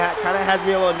 Kind of has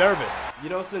me a little nervous. You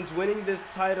know, since winning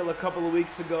this title a couple of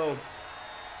weeks ago,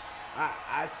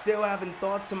 I still haven't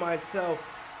thought to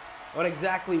myself on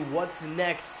exactly what's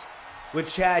next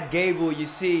with Chad Gable. You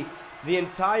see, the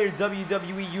entire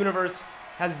WWE universe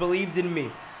has believed in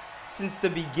me since the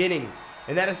beginning,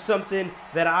 and that is something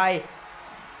that I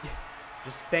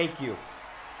just thank you.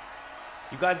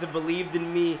 You guys have believed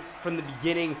in me from the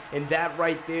beginning, and that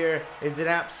right there is an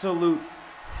absolute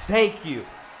thank you.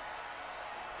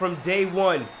 From day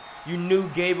one, you knew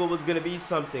Gable was going to be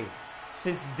something.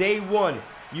 Since day one,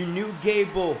 you knew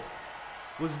Gable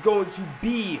was going to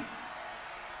be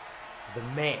the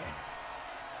man.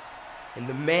 And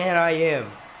the man I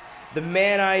am. The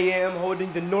man I am,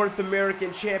 holding the North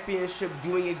American Championship,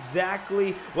 doing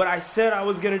exactly what I said I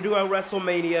was going to do at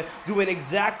WrestleMania, doing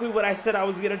exactly what I said I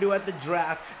was going to do at the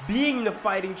draft, being the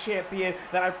fighting champion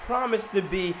that I promised to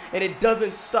be, and it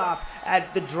doesn't stop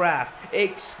at the draft.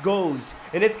 It goes,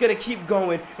 and it's going to keep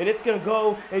going, and it's going to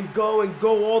go and go and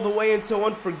go all the way until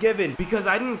Unforgiven, because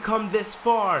I didn't come this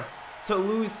far to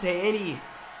lose to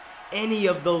any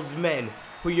of those men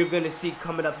who you're going to see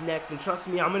coming up next. And trust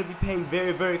me, I'm going to be paying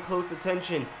very close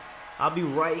attention. I'll be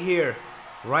right here,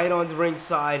 right on the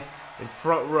ringside in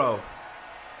front row.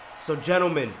 So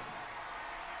gentlemen,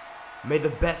 may the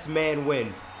best man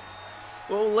win.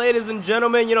 Well, ladies and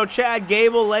gentlemen, you know, Chad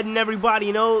Gable letting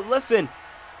everybody know, listen,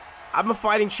 I'm a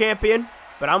fighting champion,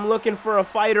 but I'm looking for a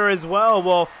fighter as well.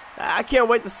 Well, I can't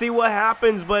wait to see what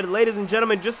happens. But ladies and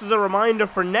gentlemen, just as a reminder,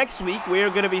 for next week, we are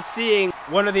going to be seeing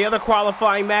one of the other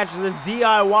qualifying matches as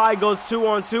DIY goes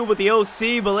 2-on-2 with the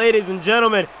OC. But ladies and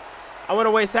gentlemen, I want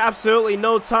to waste absolutely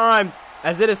no time,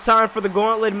 as it is time for the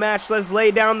gauntlet match. Let's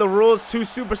lay down the rules. 2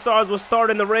 superstars will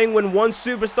start in the ring. When one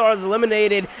superstar is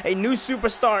eliminated, a new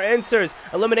superstar enters.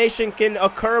 Elimination can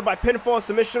occur by pinfall,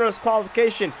 submission, or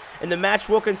disqualification, and the match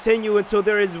will continue until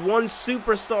there is one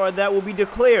superstar that will be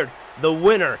declared the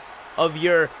winner of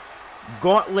your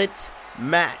gauntlet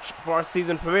match for our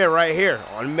season premiere right here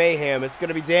on Mayhem. It's going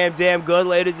to be damn good,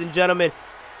 ladies and gentlemen.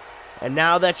 And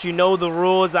now that you know the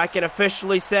rules, I can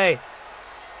officially say,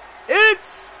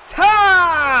 it's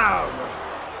time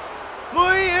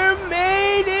for your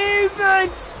main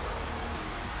event,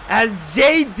 as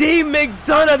J.D.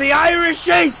 McDonough, the Irish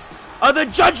Ace of the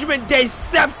Judgment Day,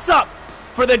 steps up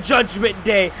for the Judgment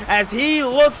Day as he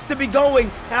looks to be going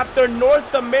after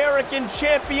North American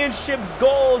Championship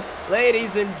gold.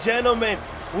 Ladies and gentlemen,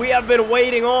 we have been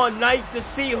waiting all night to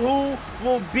see who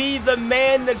will be the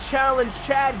man to challenge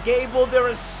Chad Gable. There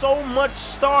is so much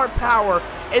star power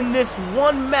in this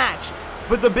one match,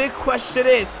 but the big question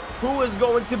is, who is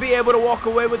going to be able to walk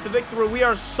away with the victory? We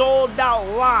are sold out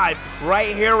live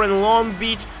right here in Long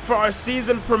Beach for our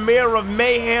season premiere of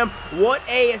Mayhem. What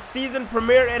a season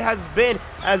premiere it has been,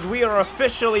 as we are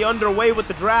officially underway with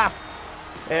the draft.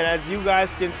 And as you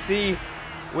guys can see,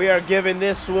 We are giving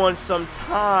this one some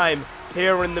time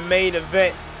here in the main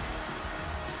event.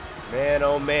 Man,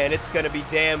 oh man, it's going to be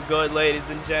damn good, ladies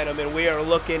and gentlemen. We are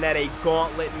looking at a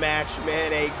gauntlet match,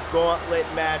 man. A gauntlet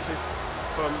match. Is,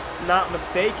 if I'm not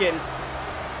mistaken,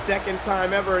 second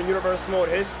time ever in Universe Mode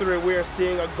history we are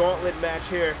seeing a gauntlet match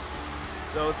here.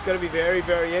 So it's going to be very,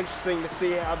 very interesting to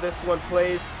see how this one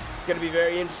plays. It's going to be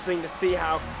very interesting to see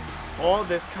how all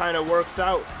this kind of works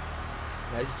out,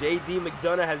 as JD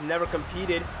McDonough has never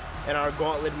competed in our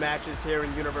gauntlet matches here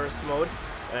in Universe Mode.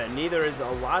 Neither is a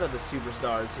lot of the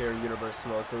superstars here in Universe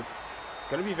Mode, so it's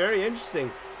going to be very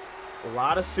interesting. A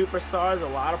lot of superstars, a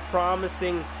lot of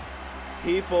promising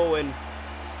people, and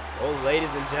oh,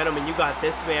 ladies and gentlemen, you got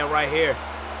this man right here.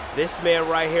 This man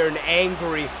right here, an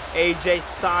angry AJ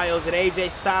Styles, and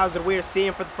AJ Styles that we are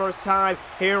seeing for the first time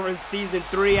here in Season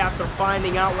 3 after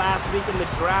finding out last week in the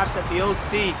draft that the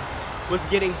OC was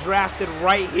getting drafted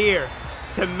right here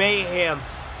to Mayhem.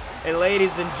 And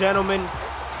ladies and gentlemen,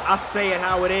 I'll say it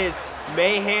how it is.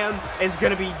 Mayhem is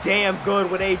going to be damn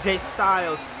good with AJ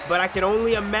Styles, but I can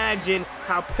only imagine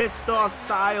how pissed off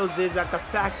Styles is at the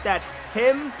fact that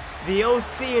him, the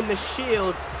OC, and the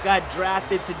Shield got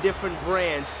drafted to different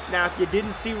brands. Now, if you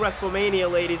didn't see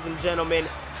WrestleMania, ladies and gentlemen,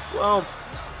 well,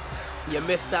 you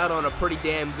missed out on a pretty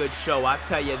damn good show, I'll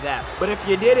tell you that. But if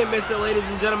you didn't miss it, ladies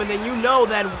and gentlemen, then you know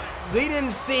that we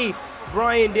didn't see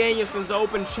Bryan Danielson's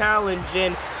open challenge,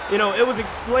 and you know, it was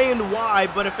explained why,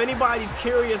 but if anybody's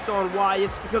curious on why,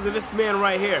 it's because of this man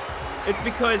right here. It's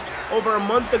because over a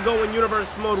month ago in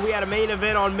Universe Mode, we had a main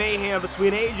event on Mayhem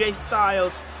between AJ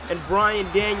Styles and Bryan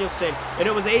Danielson, and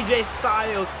it was AJ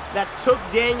Styles that took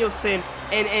Danielson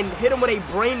and hit him with a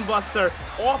brainbuster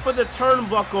off of the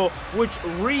turnbuckle, which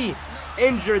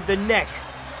re-injured the neck.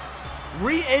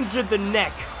 Re-injured the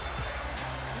neck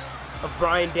of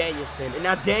Bryan Danielson. And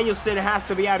now Danielson has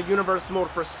to be out of Universe Mode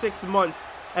for 6 months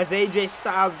as AJ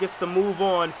Styles gets to move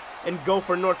on and go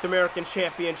for North American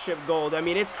Championship gold. I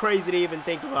mean, it's crazy to even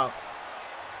think about.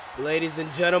 Ladies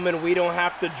and gentlemen, we don't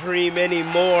have to dream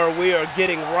anymore. We are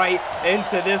getting right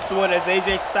into this one as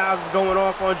AJ Styles is going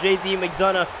off on JD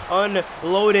McDonough,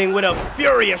 unloading with a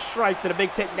furious strikes and a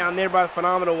big takedown there by the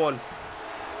Phenomenal One.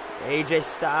 AJ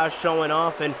Styles showing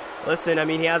off, and listen, I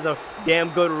mean, he has a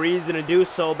damn good reason to do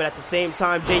so, but at the same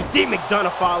time, JD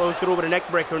McDonough following through with a neck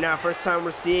breaker. Now, first time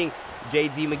we're seeing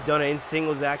JD McDonough in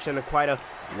singles action in quite a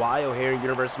while here in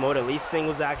Universe Mode, at least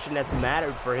singles action that's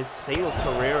mattered for his singles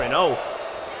career. And oh,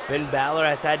 Finn Balor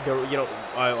has had, you know,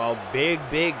 a big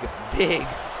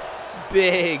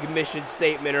mission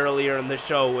statement earlier in the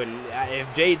show, and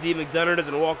if JD McDonough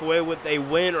doesn't walk away with a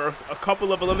win or a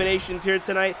couple of eliminations here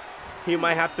tonight, he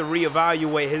might have to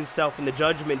reevaluate himself in the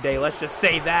Judgment Day. Let's just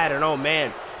say that. And oh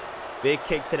man, big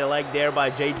kick to the leg there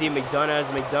by JD McDonough as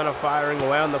McDonough firing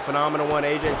away on the Phenomenal One,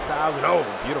 AJ Styles. And oh,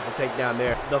 beautiful takedown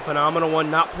there. The Phenomenal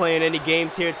One not playing any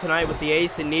games here tonight with the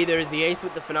Ace, and neither is the Ace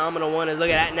with the Phenomenal One. And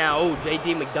look at that now. Oh,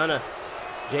 JD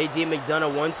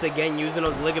McDonough once again using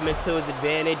those ligaments to his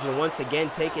advantage, and once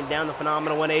again taking down the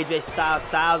Phenomenal One, AJ Styles.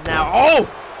 Styles now. Oh!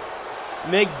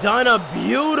 McDonough,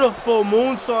 beautiful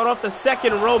moonsault off the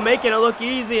second row, making it look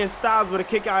easy, and Styles with a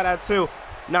kick out at 2.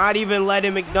 Not even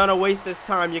letting McDonough waste his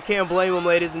time. You can't blame him,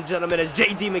 ladies and gentlemen, as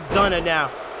JD McDonough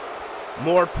now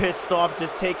more pissed off,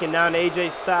 just taking down AJ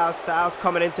Styles. Styles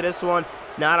coming into this one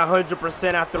not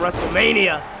 100% after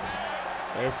WrestleMania.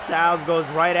 And Styles goes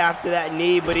right after that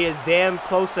knee, but he is damn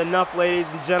close enough,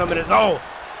 ladies and gentlemen, as oh,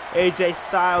 AJ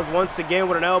Styles once again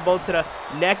with an elbow to the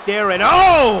neck there, and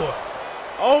oh!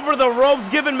 Over the ropes,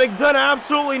 giving McDonough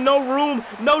absolutely no room,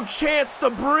 no chance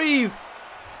to breathe.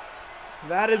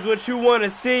 That is what you want to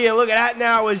see. And look at that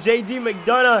now as JD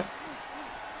McDonough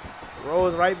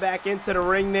rolls right back into the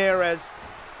ring there, as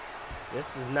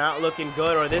this is not looking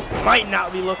good, or this might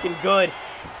not be looking good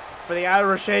for the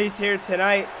Irish Ace here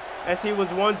tonight, as he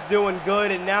was once doing good,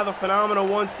 and now the Phenomenal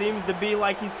One seems to be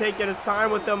like he's taking his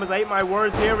time with them, as I ate my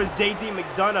words here, as JD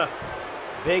McDonough.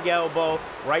 Big elbow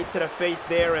right to the face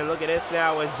there, and look at this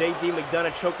now as JD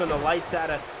McDonough choking the lights out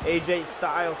of AJ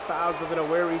Styles. Styles doesn't know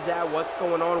where he's at, what's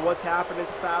going on, what's happening.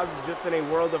 Styles is just in a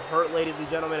world of hurt, ladies and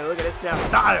gentlemen, and look at this now.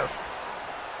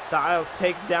 Styles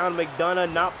takes down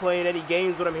McDonough, not playing any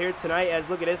games with him here tonight, as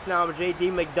look at this now,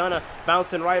 JD McDonough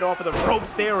bouncing right off of the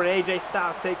ropes there, and AJ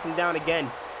Styles takes him down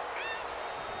again.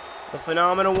 The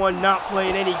Phenomenal One not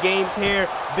playing any games here.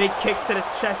 Big kicks to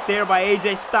his chest there by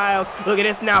AJ Styles. Look at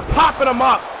this now, popping him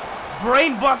up.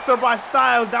 Brainbuster by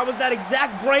Styles. That was that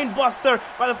exact brainbuster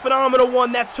by the Phenomenal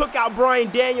One that took out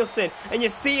Bryan Danielson. And you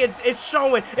see it's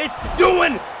showing, it's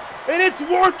doing, and it's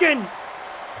working.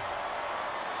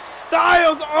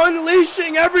 Styles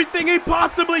unleashing everything he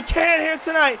possibly can here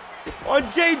tonight. on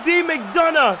JD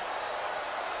McDonough.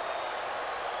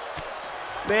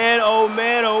 Man, oh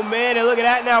man, oh man. And look at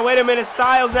that now. Wait a minute.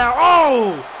 Styles now.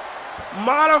 Oh!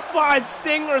 Modified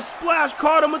Stinger splash.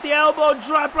 Caught him with the elbow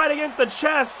drop right against the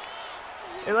chest.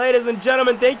 And ladies and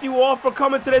gentlemen, thank you all for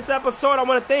coming to this episode. I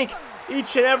want to thank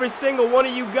each and every single one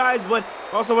of you guys, but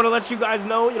I also want to let you guys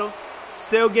know,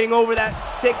 still getting over that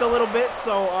sick a little bit,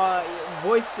 so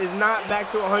voice is not back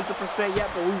to 100% yet,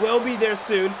 but we will be there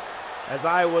soon, as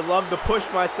I would love to push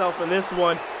myself in this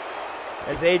one,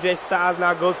 as AJ Styles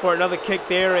now goes for another kick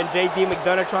there, and JD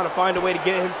McDonough trying to find a way to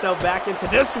get himself back into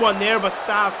this one there, but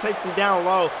Styles takes him down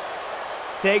low.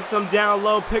 Takes him down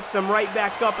low, picks him right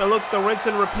back up, and looks to rinse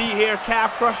and repeat here.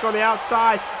 Calf crusher on the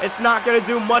outside. It's not going to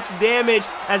do much damage,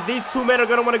 as these two men are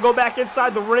going to want to go back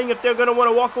inside the ring if they're going to want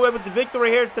to walk away with the victory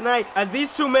here tonight. As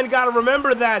these two men got to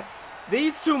remember that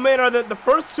these two men are the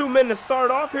first two men to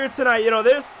start off here tonight.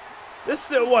 There's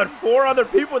still, what, 4 other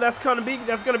people that's going to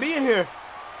be in here.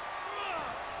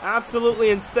 Absolutely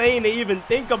insane to even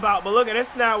think about. But look at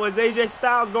this now, as AJ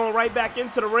Styles going right back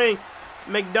into the ring.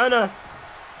 McDonough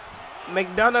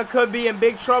could be in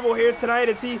big trouble here tonight,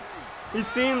 as he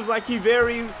seems like he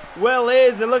very well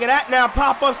is. And look at that now,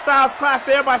 pop-up Styles Clash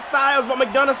there by Styles, but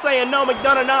McDonough saying no.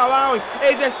 McDonough not allowing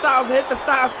AJ Styles to hit the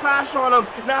Styles Clash on him.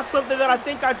 Not something that I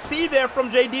think I'd see there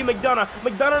from JD McDonough.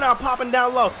 McDonough now popping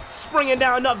down low, springing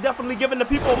down up, definitely giving the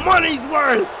people money's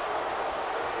worth.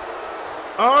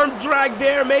 Arm drag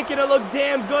there, making it look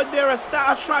damn good there as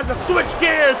Styles tries to switch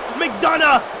gears.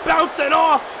 McDonough bouncing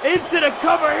off into the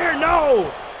cover here,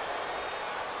 no.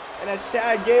 And as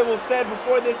Chad Gable said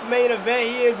before this main event,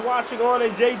 he is watching on,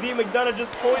 and JD McDonough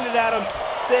just pointed at him,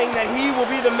 saying that he will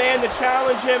be the man to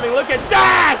challenge him. And look at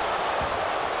that!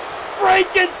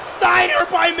 Frankensteiner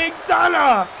by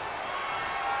McDonough!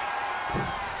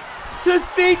 To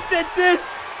think that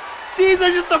these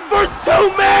are just the first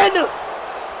 2 men!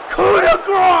 Coup de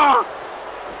grace!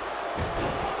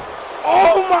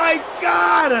 Oh my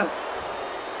God!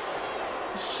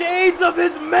 Shades of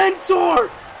his mentor!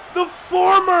 The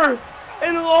former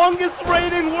and longest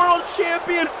reigning world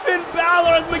champion Finn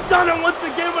Balor, as McDonough once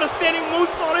again with a standing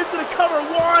moonsault into the cover.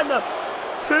 1, 2,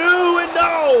 and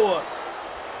no.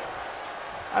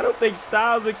 I don't think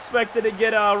Styles expected to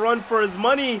get a run for his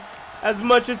money as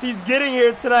much as he's getting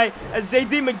here tonight, as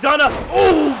JD McDonough,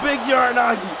 oh, big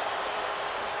Uranagi.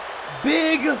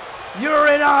 Big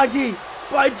Uranagi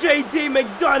by JD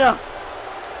McDonough.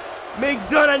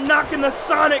 McDonough knocking the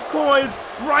Sonic coins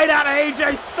right out of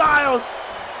AJ Styles.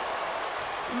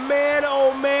 Man,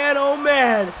 oh man, oh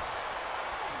man.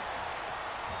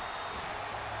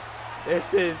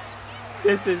 This is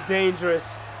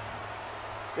dangerous.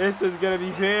 This is going to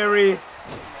be very,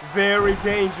 very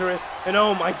dangerous. And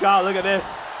oh my God, look at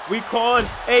this. We called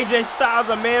AJ Styles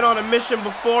a man on a mission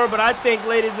before, but I think,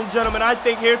 ladies and gentlemen, I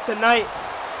think here tonight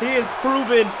he has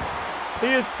proven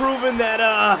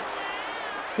that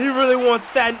he really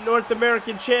wants that North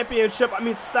American Championship. I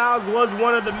mean, Styles was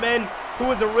one of the men who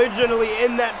was originally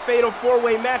in that fatal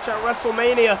 4-way match at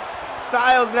WrestleMania.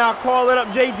 Styles now calling up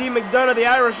JD McDonough. The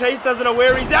Irish Ace doesn't know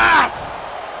where he's at.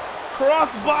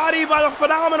 Crossbody by the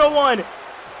Phenomenal One.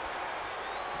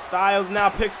 Styles now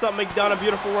picks up McDonough.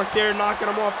 Beautiful work there, knocking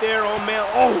him off there. Oh, man.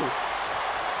 Oh.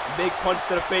 Big punch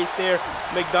to the face there.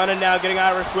 McDonough now getting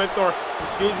Irish whipped, or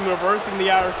excuse me, reversing the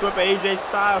Irish whip. AJ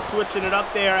Styles switching it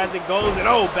up there as it goes, and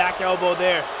oh, back elbow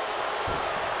there.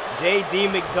 JD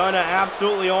McDonough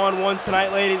absolutely on one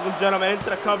tonight, ladies and gentlemen. Into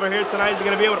the cover here tonight. Is he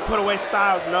going to be able to put away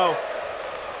Styles? No.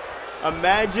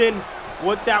 Imagine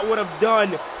what that would have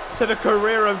done to the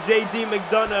career of JD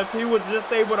McDonough if he was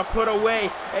just able to put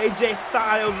away AJ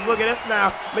Styles. Look at this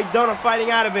now. McDonough fighting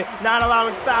out of it, not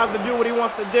allowing Styles to do what he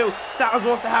wants to do. Styles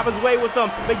wants to have his way with him.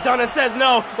 McDonough says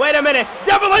no. Wait a minute.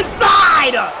 Devil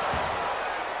inside!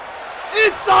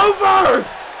 It's over!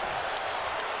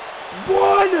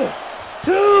 1,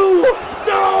 2,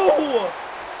 no!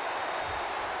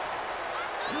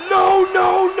 No,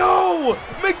 no, no!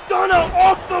 McDonough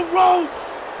off the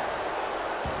ropes!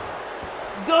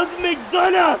 Does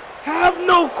McDonough have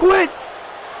no quit?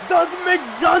 Does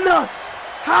McDonough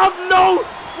have no...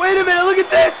 Wait a minute, look at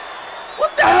this!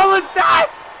 What the hell is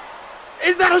that?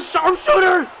 Is that a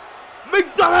sharpshooter?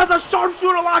 McDonough has a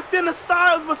sharpshooter locked into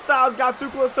Styles, but Styles got too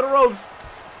close to the ropes.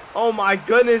 Oh my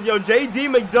goodness, yo, JD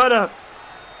McDonough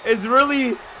is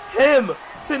really him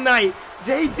tonight.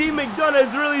 JD McDonough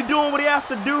is really doing what he has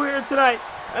to do here tonight,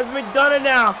 as McDonough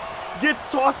now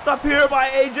gets tossed up here by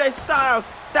AJ Styles.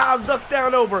 Styles ducks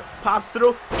down over, pops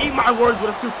through. Eat my words with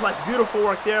a suplex. Beautiful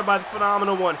work there by the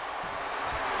Phenomenal One.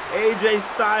 AJ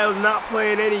Styles not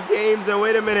playing any games, and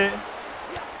wait a minute.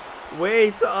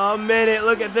 Wait a minute.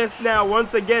 Look at this now.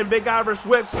 Once again, big Irish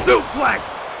whip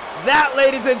suplex. That,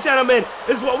 ladies and gentlemen,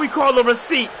 is what we call a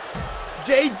receipt.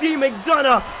 J.D.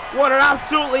 McDonough wanted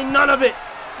absolutely none of it.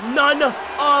 None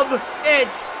of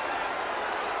it.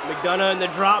 McDonough in the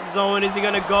drop zone. Is he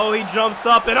going to go? He jumps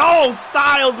up, and oh,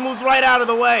 Styles moves right out of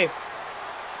the way.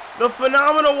 The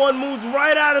Phenomenal One moves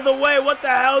right out of the way. What the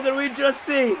hell did we just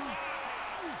see?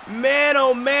 Man,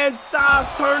 oh man, Styles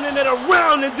turning it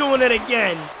around and doing it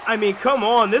again. I mean, come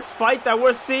on. This fight that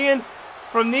we're seeing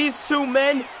from these two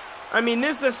men, I mean,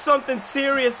 this is something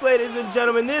serious, ladies and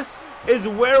gentlemen. This is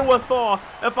wherewithal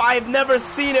if I've never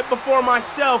seen it before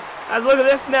myself. As look at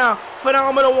this now,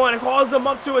 Phenomenal One calls him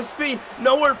up to his feet.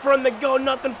 Nowhere for him to go,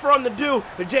 nothing for him to do.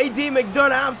 J.D.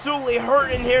 McDonough absolutely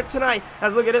hurting here tonight.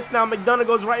 As look at this now, McDonough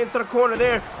goes right into the corner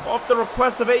there off the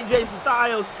request of AJ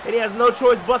Styles, and he has no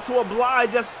choice but to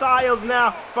oblige as Styles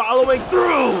now following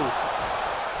through.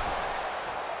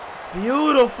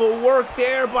 Beautiful work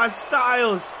there by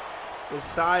Styles. With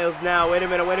Styles now, wait a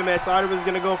minute, thought he was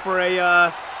gonna go for a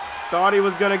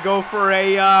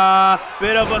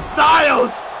bit of a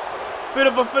Styles. Bit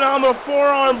of a phenomenal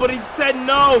forearm, but he said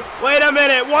no. Wait a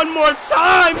minute, one more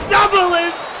time. Double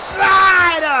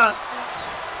inside.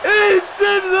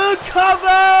 Into the cover.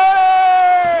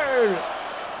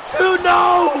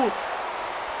 2-0.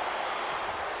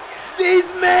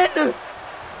 These men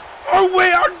are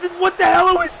what the hell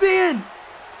are we seeing?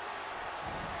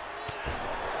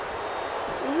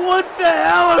 What the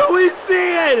hell are we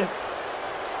seeing?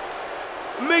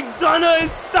 McDonough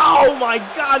and Styles, oh my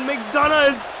God, McDonough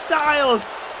and Styles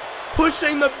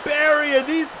pushing the barrier.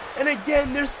 And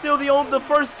again, they're still the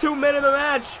first 2 men of the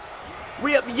match.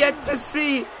 We have yet to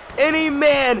see any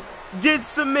man get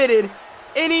submitted,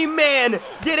 any man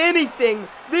get anything.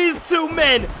 These two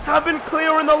men have been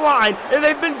clearing the line, and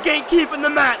they've been gatekeeping the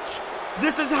match.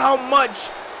 This is how much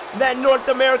that North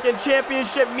American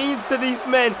Championship means to these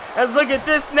men. And look at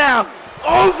this now,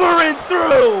 over and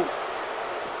through.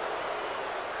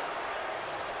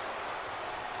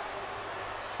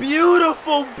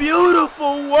 Beautiful,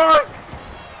 beautiful work.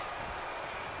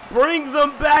 Brings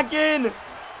them back in.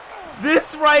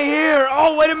 This right here.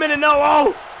 Oh, wait a minute. No.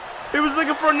 Oh, he was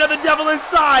looking for another devil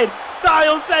inside.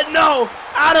 Styles said no.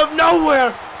 Out of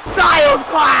nowhere, Styles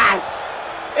clash.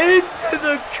 Into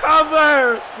the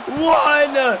cover.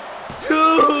 1,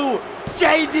 2.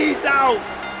 JD's out.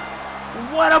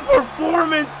 What a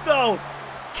performance, though.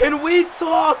 Can we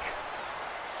talk?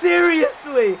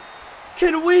 Seriously.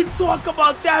 Can we talk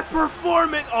about that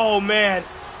performance? Oh, man.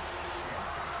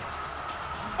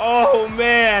 Oh,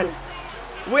 man.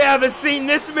 We haven't seen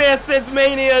this man since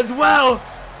Mania as well.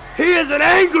 He is an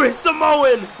angry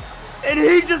Samoan. And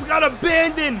he just got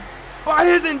abandoned by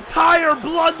his entire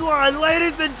bloodline.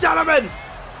 Ladies and gentlemen,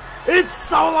 it's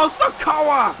Solo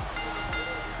Sikoa.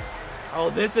 Oh,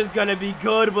 this is going to be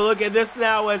good. But look at this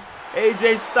now as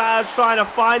AJ Styles trying to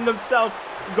find himself.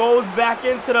 Goes back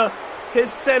into his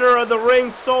center of the ring.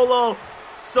 Solo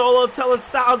telling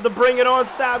Styles to bring it on.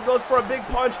 Styles goes for a big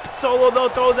punch. Solo, though,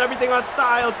 throws everything on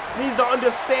Styles. Needs to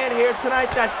understand here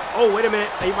tonight that, oh, wait a minute.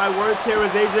 My words here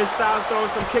is AJ Styles throwing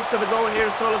some kicks of his own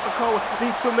here. Solo Sikoa.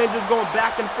 These two men just going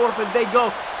back and forth as they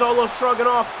go. Solo shrugging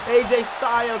off AJ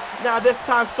Styles. Now this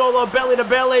time Solo belly to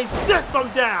belly sits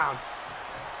him down.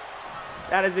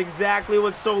 That is exactly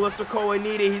what Solo Sikoa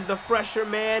needed. He's the fresher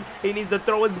man. He needs to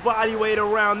throw his body weight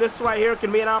around. This right here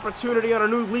can be an opportunity on a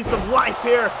new lease of life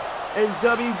here in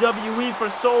WWE for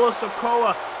Solo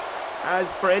Sikoa.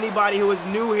 As for anybody who is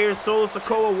new here, Solo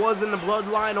Sikoa was in the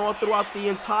bloodline all throughout the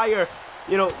entire,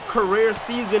 career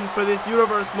season for this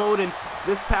universe mode. And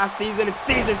this past season, it's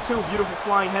season 2. Beautiful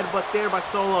flying headbutt there by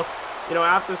Solo.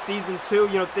 After season 2,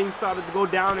 things started to go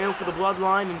downhill for the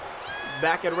bloodline. And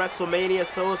back at WrestleMania,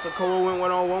 Solo Sikoa went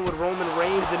one-on-one with Roman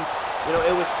Reigns, and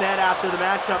it was said after the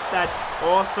matchup that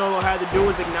all Solo had to do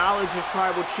was acknowledge his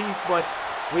tribal chief, but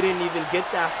we didn't even get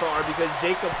that far because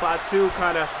Jacob Fatu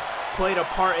kind of played a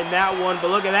part in that one. But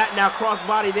look at that now,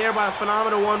 crossbody there by the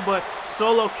Phenomenal One, but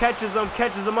Solo catches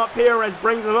him up here as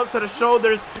brings him up to the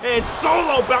shoulders, and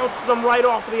Solo bounces him right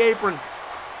off the apron,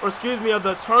 or excuse me, of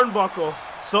the turnbuckle.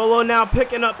 Solo now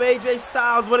picking up AJ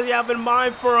Styles. What does he have in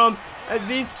mind for him? As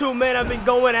these two men have been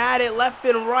going at it left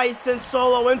and right since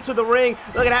Solo into the ring.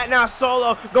 Look at that now,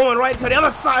 Solo going right to the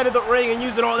other side of the ring and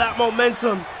using all that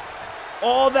momentum.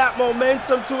 All that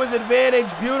momentum to his advantage.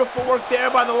 Beautiful work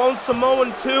there by the Lone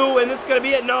Samoan too. And this is going to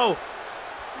be it. No.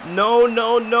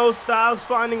 Styles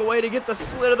finding a way to get the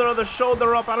slither of the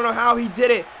shoulder up. I don't know how he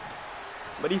did it,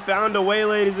 but he found a way,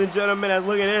 ladies and gentlemen. As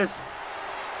look at this.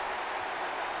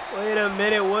 Wait a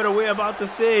minute, what are we about to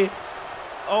see?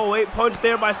 Oh, wait, punch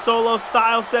there by Solo.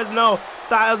 Styles says no.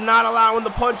 Styles not allowing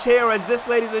the punch here, as this,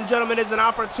 ladies and gentlemen, is an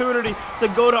opportunity to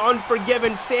go to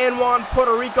Unforgiven San Juan,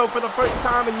 Puerto Rico for the first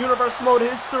time in Universe Mode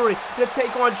history to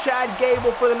take on Chad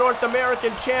Gable for the North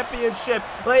American Championship.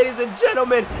 Ladies and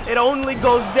gentlemen, it only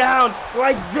goes down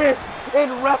like this in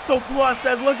WrestlePluss,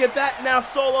 as look at that now.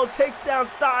 Solo takes down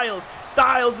Styles.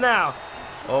 Styles now.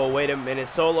 Oh, wait a minute.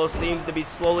 Solo seems to be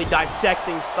slowly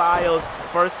dissecting Styles.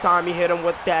 First time he hit him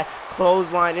with that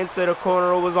clothesline into the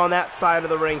corner, it was on that side of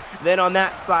the ring. Then on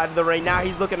that side of the ring. Now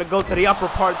he's looking to go to the upper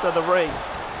parts of the ring.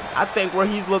 I think where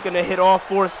he's looking to hit all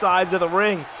four sides of the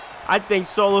ring. I think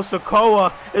Solo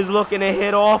Sikoa is looking to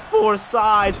hit all four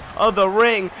sides of the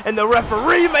ring. And the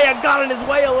referee may have got in his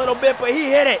way a little bit, but he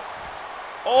hit it.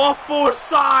 All four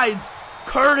sides,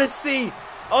 courtesy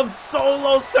of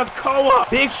Solo Sikoa.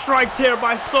 Big strikes here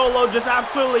by Solo, just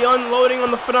absolutely unloading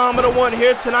on the Phenomenal One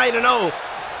here tonight. And oh,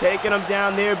 taking him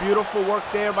down there. Beautiful work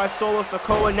there by Solo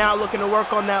Sikoa. Now looking to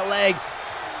work on that leg.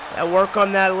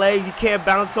 You can't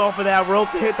bounce off of that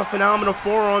rope to hit the Phenomenal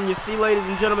Forearm. You see, ladies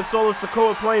and gentlemen, Solo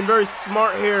Sikoa playing very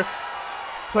smart here.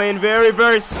 He's playing very,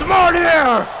 very smart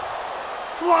here.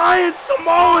 Flying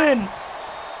Samoan.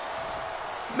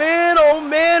 Man, oh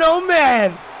man, oh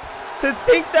man. To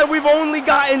think that we've only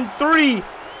gotten 3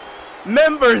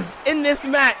 members in this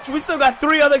match. We still got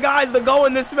 3 other guys to go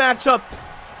in this matchup.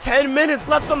 10 minutes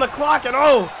left on the clock, and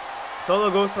oh,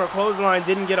 Solo goes for a clothesline.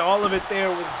 Didn't get all of it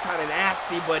there. It was kind of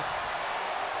nasty, but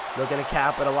looking to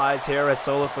capitalize here as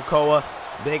Solo Sikoa.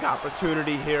 Big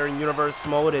opportunity here in Universe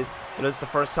Mode. Is, you know, it's the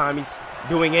first time he's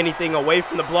doing anything away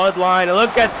from the bloodline. And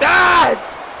look at that!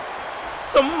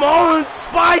 Samoan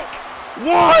Spike.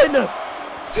 1,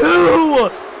 2.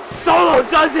 Solo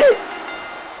does it.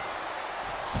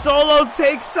 Solo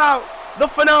takes out the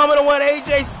Phenomenal One,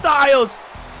 AJ Styles.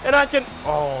 And I can...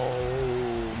 Oh,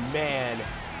 man.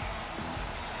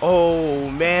 Oh,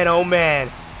 man, oh,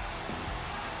 man.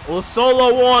 Well,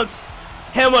 Solo wants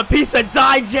him a piece of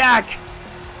Dijak.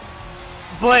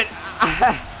 But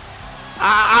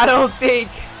I don't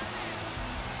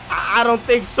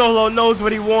think Solo knows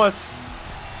what he wants.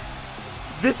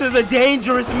 This is a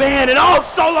dangerous man, and oh,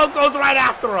 Solo goes right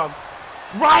after him.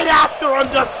 Right after him,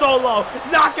 just Solo.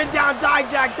 Knocking down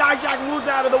Dijak. Dijak moves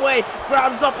out of the way,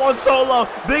 grabs up on Solo.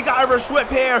 Big Irish whip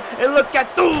here, and look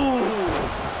at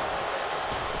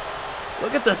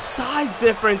Look at the size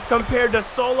difference compared to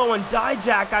Solo and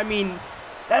Dijak. I mean,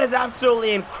 that is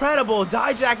absolutely incredible.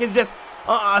 Dijak is just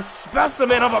a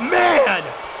specimen of a man.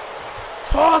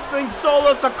 Tossing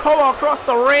Solo Sikoa across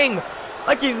the ring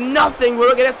like he's nothing. But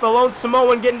look at this, the lone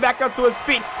Samoan getting back up to his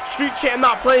feet. Street Champ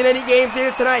not playing any games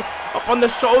here tonight. Up on the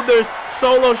shoulders,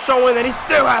 Solo showing that he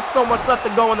still has so much left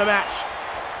to go in the match.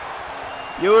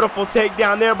 Beautiful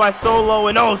takedown there by Solo,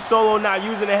 and oh, Solo not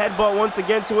using a headbutt once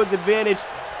again to his advantage.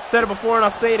 Said it before and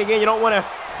I'll say it again, you don't want to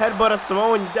headbutt a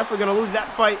Samoan, you're definitely going to lose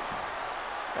that fight.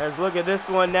 As look at this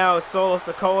one now, Solo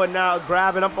Sikoa now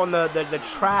grabbing up on the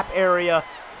trap area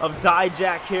of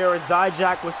Dijak here. As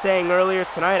Dijak was saying earlier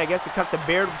tonight, I guess he cut the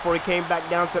beard before he came back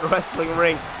down to the wrestling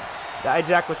ring.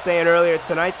 Dijak was saying earlier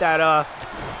tonight that,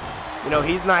 you know,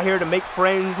 he's not here to make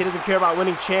friends. He doesn't care about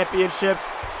winning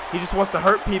championships. He just wants to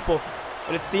hurt people.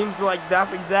 And it seems like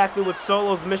that's exactly what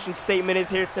Solo's mission statement is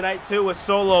here tonight, too, with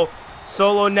Solo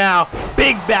now.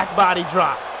 Big back body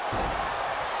drop.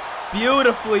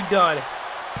 Beautifully done.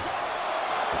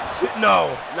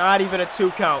 No, not even a 2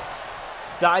 count.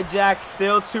 Dijak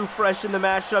still too fresh in the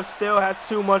matchup, still has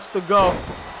too much to go.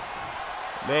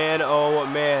 Man, oh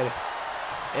man.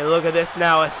 And look at this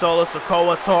now as Solo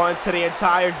Sikoa taunting to the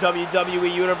entire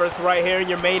WWE Universe right here in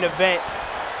your main event.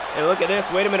 And look at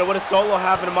this, wait a minute, what does Solo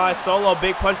have in mind? Solo,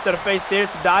 big punch to the face there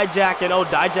to Dijak, and oh,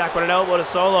 Dijak with an elbow to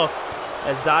Solo.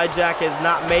 As Dijak has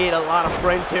not made a lot of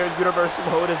friends here in Universe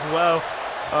Mode as well.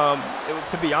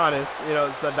 To be honest, you know,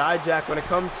 so Dijak, when it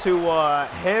comes to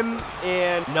him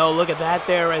and... No, look at that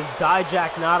there as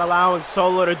Dijak not allowing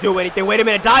Solo to do anything. Wait a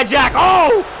minute, Dijak,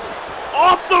 oh!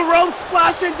 Off the rope,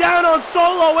 splashing down on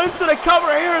Solo into the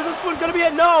cover here. Is this one going to be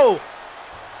a no?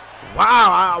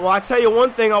 Wow, well, I tell you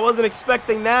one thing, I wasn't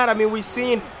expecting that. I mean, we've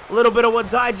seen a little bit of what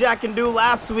Dijak can do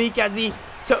last week as he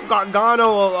took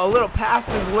Gargano a little past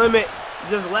his limit.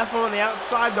 Just left him on the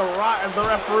outside the rock as the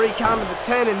referee counted the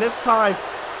 10, and this time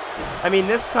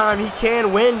he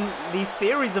can win these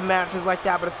series of matches like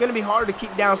that, but it's going to be hard to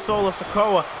keep down Solo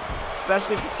Sikoa,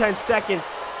 especially for 10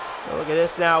 seconds. So look at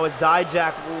this now as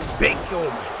Dijak, oh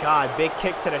my God, big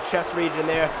kick to the chest region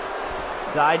there.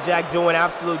 Dijak doing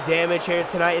absolute damage here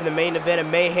tonight in the main event of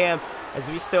Mayhem, as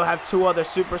we still have 2 other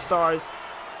superstars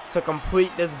to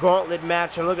complete this gauntlet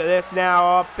match. And look at this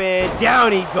now, up and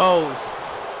down he goes.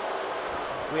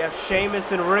 We have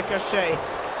Sheamus and Ricochet.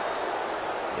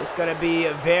 It's going to be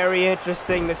very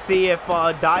interesting to see if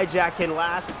Dijak can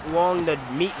last long to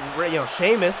meet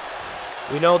Sheamus.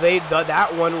 We know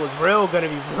that one was going to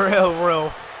be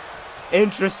real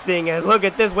interesting. As look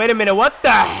at this. Wait a minute. What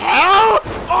the hell?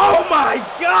 Oh my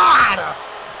God!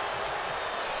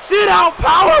 Sit out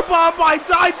powerbomb by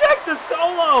Dijak to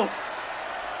Solo.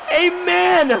 A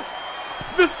man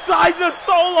the size of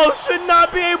Solo should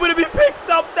not be able to be picked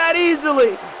up that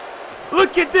easily.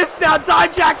 Look at this now.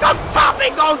 Dijak up top. He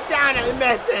goes down and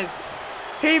misses.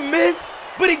 He missed,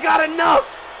 but he got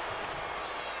enough.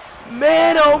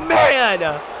 Man, oh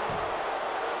man.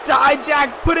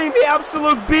 Dijak putting the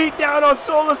absolute beat down on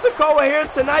Solo Sikoa here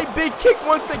tonight. Big kick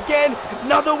once again.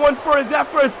 Another one for his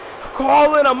efforts.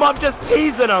 Calling him up, just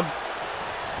teasing him.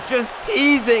 Just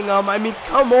teasing him. I mean,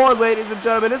 come on, ladies and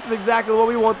gentlemen. This is exactly what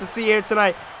we want to see here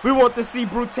tonight. We want to see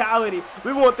brutality.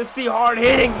 We want to see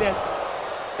hard-hittingness.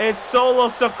 And Solo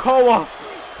Sikoa,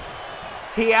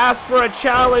 he asked for a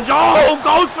challenge. Oh,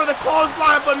 goes for the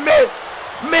clothesline, but missed.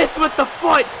 Missed with the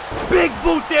foot. Big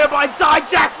boot there by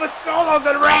Dijak, but Solo's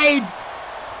enraged.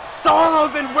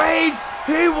 Solo's enraged.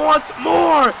 He wants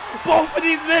more. Both of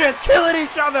these men are killing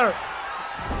each other.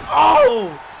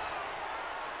 Oh.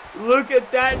 Look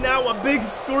at that now, a big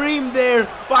scream there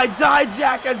by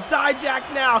Dijak as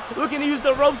Dijak now looking to use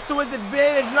the ropes to his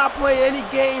advantage, not playing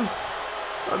any games.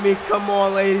 I mean, come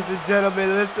on, ladies and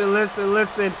gentlemen,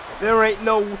 listen. There ain't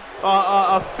no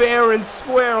fair and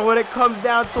square when it comes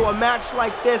down to a match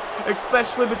like this,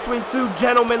 especially between two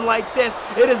gentlemen like this.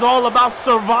 It is all about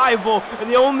survival, and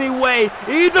the only way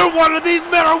either one of these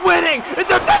men are winning is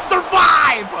if they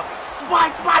survive.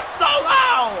 Spike by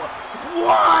Solo.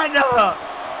 1,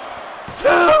 2,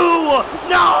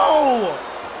 no!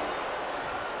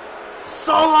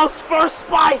 Solo's first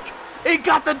spike. He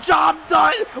got the job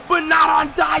done, but not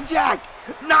on Dijak.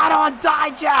 Not on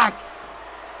Dijak.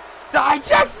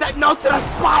 Dijak said no to the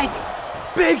spike.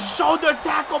 Big shoulder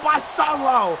tackle by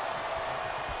Solo.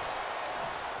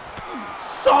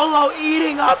 Solo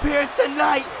eating up here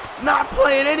tonight. Not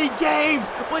playing any games,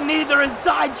 but neither is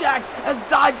Dijak, as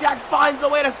Dijak finds a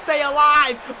way to stay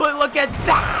alive. But look at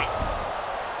that.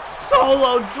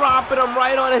 Solo dropping him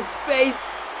right on his face,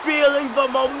 feeling the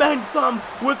momentum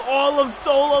with all of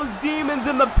Solo's demons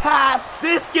in the past.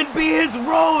 This can be his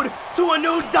road to a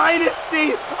new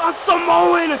dynasty, a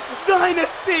Samoan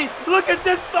dynasty. Look at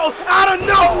this though, out of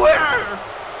nowhere.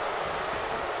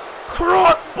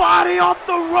 Crossbody off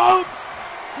the ropes,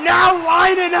 now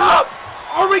lining up.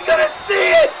 Are we gonna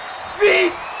see it?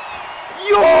 Feast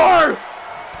your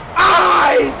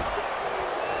eyes.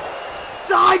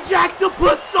 Dijak to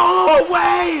put Solo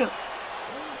away.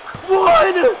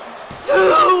 1, 2,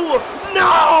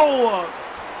 no!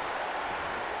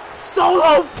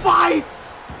 Solo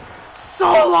fights!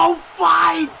 Solo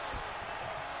fights!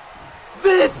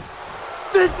 This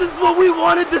is what we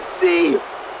wanted to see!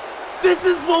 This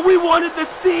is what we wanted to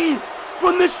see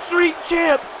from the Street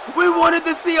Champ! We wanted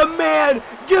to see a man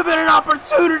given an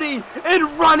opportunity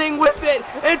and running with it!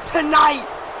 And tonight,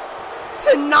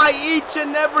 each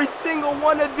and every single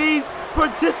one of these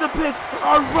participants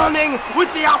are running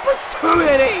with the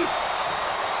opportunity.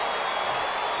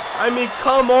 I mean,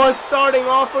 come on, starting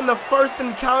off from the first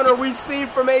encounter we've seen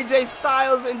from AJ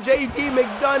Styles and JD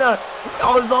McDonough,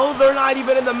 although they're not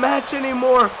even in the match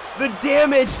anymore, the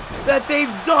damage that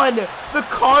they've done, the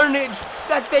carnage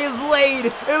that they've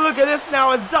laid, and look at this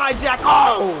now as Dijak,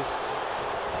 oh!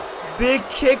 Big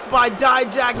kick by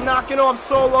Dijak, knocking off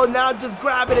Solo, now just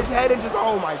grabbing his head and just,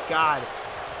 oh my God.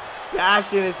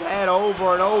 Bashing his head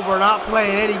over and over, not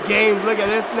playing any games. Look at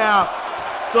this now.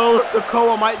 Solo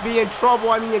Sikoa might be in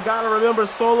trouble. I mean, you gotta remember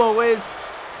Solo is,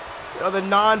 the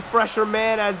non-fresher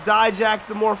man, as Dijak's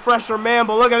the more fresher man.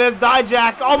 But look at this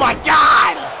Dijak, oh my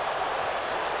God.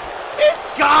 It's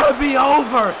gotta be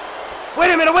over.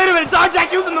 Wait a minute,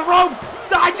 Dijak using the ropes.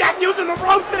 Dijak using the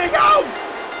ropes, and he goes.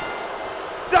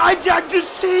 Dijak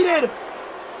just cheated!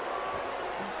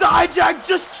 Dijak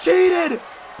just cheated!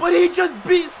 But he just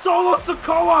beat Solo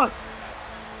Sikoa!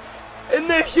 And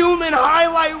the human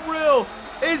highlight reel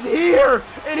is here!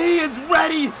 And he is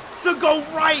ready to go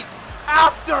right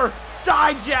after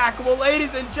Dijak! Well,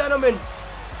 ladies and gentlemen,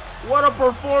 what a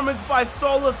performance by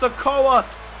Solo Sikoa!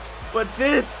 But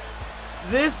this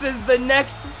is the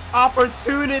next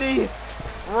opportunity.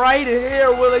 Right here,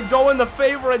 will it go in the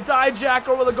favor of Dijak,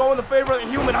 or will it go in the favor of the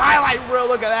human highlight reel?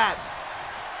 Look at that.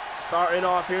 Starting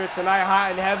off here tonight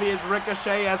hot and heavy is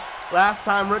Ricochet, as last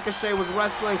time Ricochet was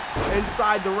wrestling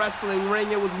inside the wrestling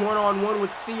ring, it was one-on-one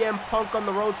with CM Punk on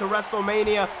the road to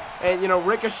WrestleMania. And, you know,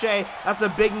 Ricochet, that's a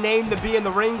big name to be in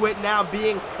the ring with now,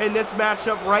 being in this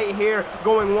matchup right here,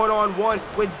 going one-on-one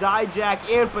with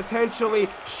Dijak and potentially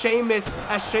Sheamus,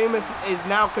 as Sheamus is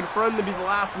now confirmed to be the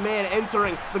last man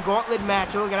entering the gauntlet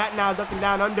match. And look at that now, ducking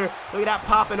down under. Look at that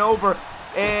popping over.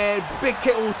 And big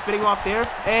kick, spinning off there,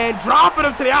 and dropping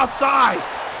him to the outside.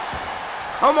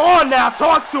 Come on now,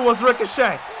 talk to us,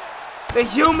 Ricochet. The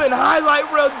human highlight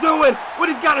reel doing what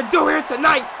he's got to do here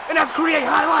tonight, and that's create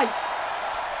highlights.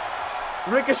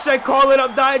 Ricochet calling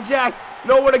up Dijak,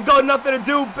 nowhere to go, nothing to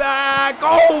do, back.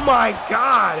 Oh my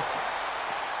God.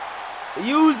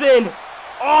 Using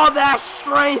all that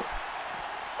strength.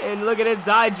 And look at this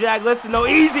Dijak, listen, no,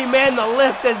 easy man, the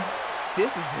lift is,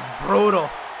 this is just brutal.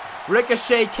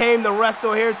 Ricochet came to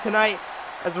wrestle here tonight,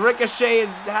 as Ricochet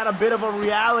has had a bit of a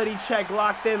reality check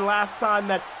locked in last time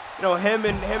that, you know, him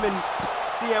and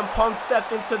CM Punk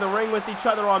stepped into the ring with each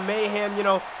other on Mayhem. You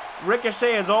know,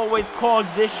 Ricochet has always called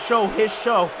this show his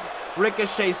show.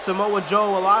 Ricochet, Samoa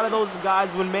Joe, a lot of those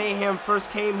guys, when Mayhem first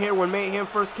came here, when Mayhem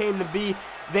first came to be,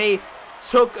 they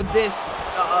took this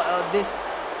this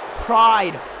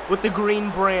pride with the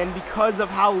green brand because of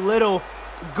how little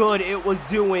good it was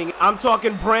doing. I'm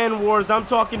talking brand wars, I'm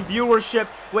talking viewership.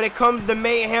 When it comes to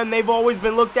Mayhem, they've always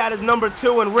been looked at as number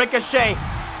 2, and Ricochet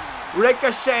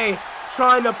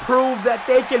trying to prove that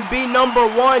they can be number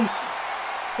 1.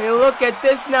 And look at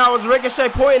this now, as Ricochet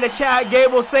pointing to Chad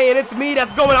Gable saying, it's me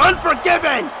that's going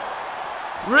Unforgiven.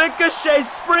 Ricochet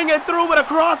springing through with a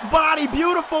crossbody,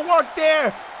 beautiful work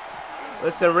there.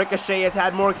 Listen, Ricochet has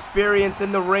had more experience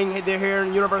in the ring here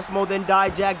in Universe Mode than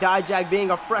Dijak. Dijak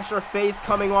being a fresher face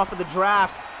coming off of the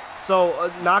draft.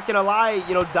 So, not gonna lie,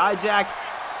 you know, Dijak,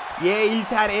 yeah,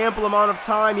 he's had ample amount of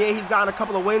time. Yeah, he's gotten a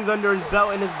couple of wins under his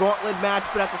belt in his gauntlet match.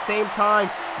 But at the same time,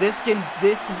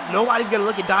 nobody's gonna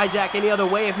look at Dijak any other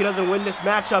way if he doesn't win this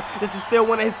matchup. This is still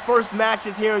one of his first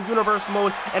matches here in Universe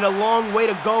Mode, and a long way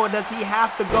to go. And does he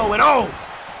have to go? And oh,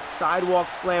 sidewalk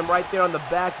slam right there on the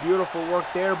back. Beautiful work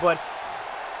there, but.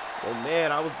 Oh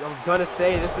man, I was gonna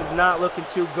say this is not looking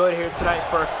too good here tonight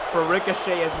for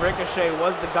Ricochet, as Ricochet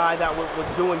was the guy that was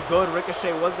doing good.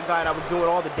 Ricochet was the guy that was doing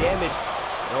all the damage.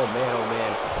 Oh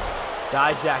man.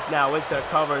 Dijak now into the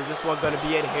cover. Is this one gonna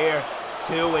be it here?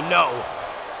 2, and no.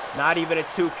 Not even a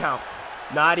 2 count.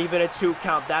 Not even a 2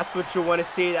 count. That's what you want to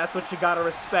see. That's what you gotta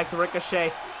respect.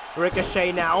 Ricochet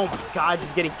now, oh my God,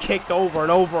 just getting kicked over and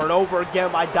over and over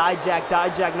again by Dijak.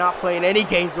 Dijak not playing any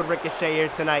games with Ricochet here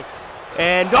tonight.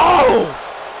 And oh!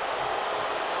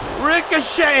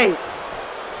 Ricochet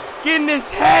getting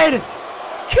his head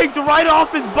kicked right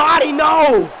off his body.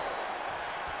 No!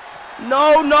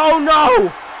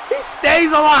 No! He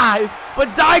stays alive. But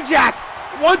Dijak,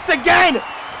 once again,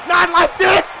 not like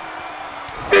this!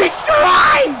 Feast your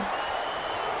eyes!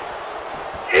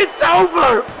 It's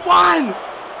over! 1,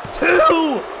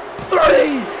 2,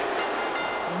 3!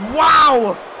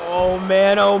 Wow! Oh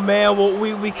man, well,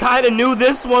 we kind of knew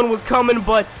this one was coming,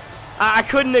 but I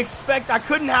couldn't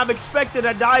have expected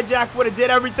that Dijak would have did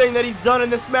everything that he's done in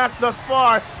this match thus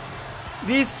far.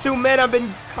 These two men have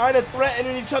been kind of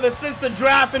threatening each other since the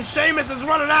draft, and Sheamus is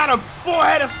running at him, full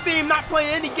head of steam, not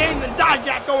playing any games, and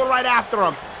Dijak going right after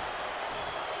him.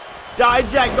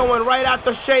 Dijak going right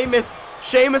after Sheamus.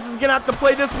 Sheamus is going to have to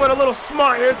play this one a little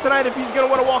smart here tonight if he's going to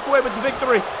want to walk away with the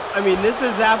victory. I mean, this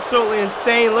is absolutely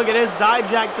insane. Look at this.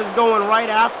 Dijak just going right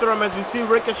after him as we see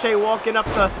Ricochet walking up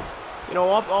the, you know,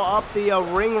 up the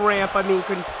ring ramp. I mean,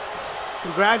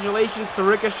 congratulations to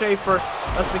Ricochet for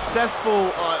a successful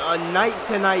night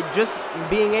tonight. Just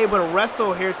being able to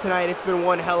wrestle here tonight. It's been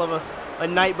one hell of a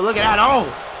night. But look at that.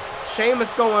 Oh!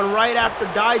 Sheamus going right after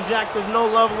Dijak. There's no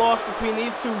love lost between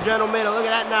these two gentlemen. And look at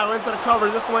that now. Into the cover.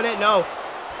 Is this one it? No.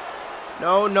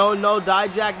 No.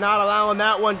 Dijak not allowing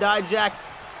that one. Dijak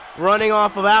running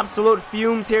off of absolute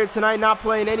fumes here tonight. Not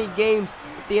playing any games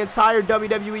with the entire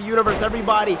WWE Universe.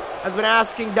 Everybody has been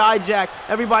asking Dijak.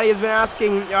 Everybody has been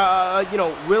asking, you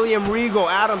know, William Regal,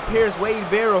 Adam Pearce, Wade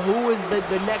Barrett. Who is the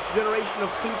next generation of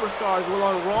superstars? Well,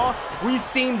 on Raw, we've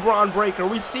seen Braun Breaker.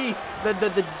 We see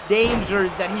the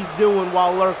dangers that he's doing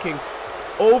while lurking.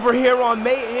 Over here on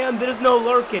Mayhem, there's no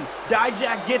lurking.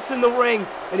 Dijak gets in the ring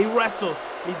and he wrestles.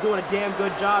 He's doing a damn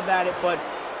good job at it, but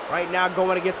right now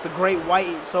going against the Great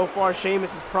White. So far,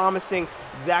 Sheamus is promising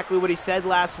exactly what he said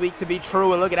last week to be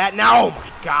true. And look at that now. Oh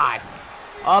my God.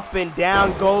 Up and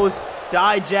down goes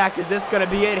Dijak. Is this going to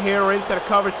be it here? Into the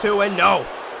cover 2, and no.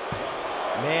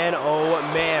 Man, oh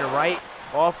man, right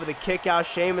All for the kick out.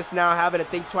 Sheamus now having to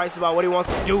think twice about what he wants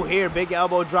to do here. Big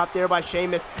elbow drop there by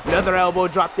Sheamus. Another elbow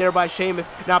drop there by Sheamus.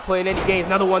 Not playing any games.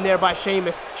 Another one there by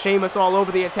Sheamus. Sheamus all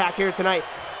over the attack here tonight.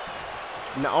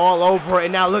 All over it.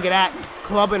 And now look at that.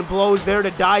 Clubbing blows there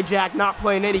to Dijak. Not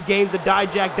playing any games to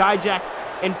Dijak. Dijak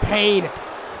in pain.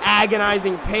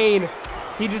 Agonizing pain.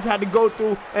 He just had to go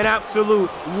through an absolute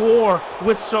war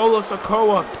with Solo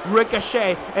Sikoa,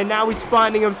 Ricochet, and now he's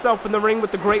finding himself in the ring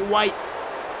with the Great White.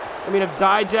 I mean, if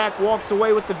Dijak walks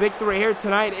away with the victory here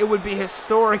tonight, it would be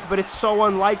historic, but it's so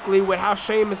unlikely with how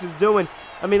Sheamus is doing.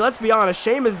 I mean, let's be honest,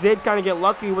 Sheamus did kind of get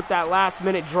lucky with that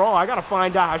last-minute draw. I got to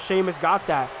find out how Sheamus got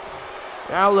that.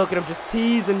 Now look at him just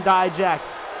teasing Dijak,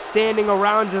 standing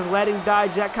around just letting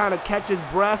Dijak kind of catch his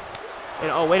breath. And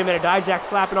oh, wait a minute, Dijak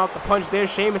slapping off the punch there.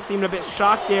 Sheamus seemed a bit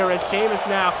shocked there as Sheamus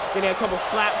now getting a couple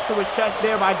slaps to his chest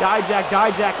there by Dijak.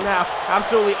 Dijak now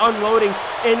absolutely unloading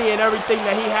any and everything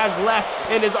that he has left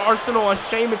in his arsenal on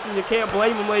Sheamus, and you can't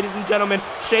blame him, ladies and gentlemen.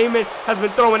 Sheamus has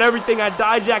been throwing everything at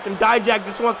Dijak, and Dijak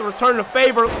just wants to return the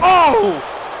favor. Oh!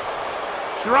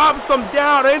 Drops him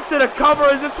down into the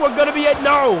cover. Is this one going to be it?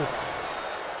 No!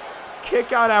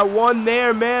 Kick out at one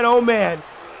there, man. Oh, man.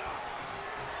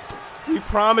 We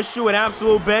promised you an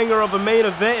absolute banger of a main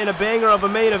event, and a banger of a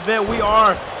main event we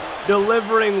are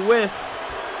delivering with.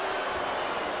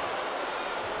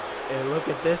 And look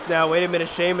at this now. Wait a minute.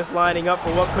 Sheamus lining up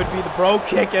for what could be the bro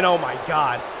kick, and oh my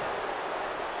God.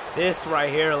 This right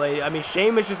here, lady. I mean,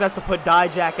 Sheamus just has to put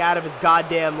Dijak out of his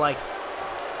goddamn, like,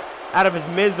 out of his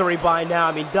misery by now.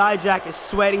 I mean, Dijak is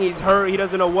sweating. He's hurt. He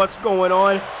doesn't know what's going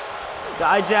on.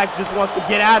 Dijak just wants to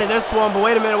get out of this one, but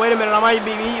wait a minute, I might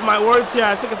be eating my words here.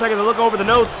 I took a second to look over the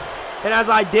notes, and as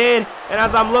I did, and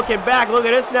as I'm looking back, look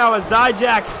at this now as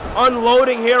Dijak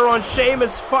unloading here on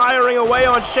Sheamus, firing away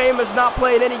on Sheamus, not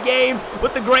playing any games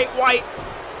with the Great White.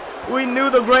 We knew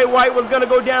the Great White was going to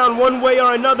go down one way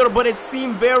or another, but it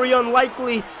seemed very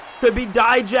unlikely to be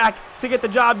Dijak to get the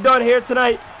job done here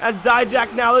tonight, as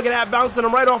Dijak now, look at that, bouncing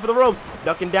him right off of the ropes,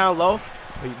 ducking down low.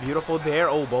 Beautiful there.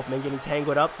 Oh, both men getting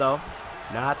tangled up, though.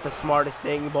 Not the smartest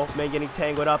thing, both men getting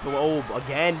tangled up. And oh,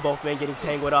 again, both men getting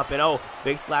tangled up. And oh,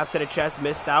 big slap to the chest,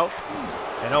 missed out.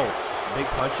 And oh, big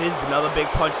punches, another big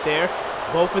punch there.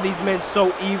 Both of these men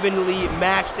so evenly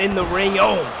matched in the ring.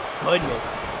 Oh, my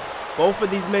goodness. Both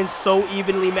of these men so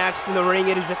evenly matched in the ring.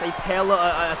 It is just a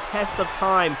test of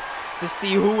time to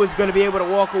see who is going to be able to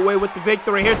walk away with the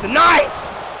victory here tonight.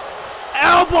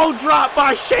 Elbow drop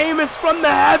by Sheamus from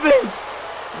the heavens.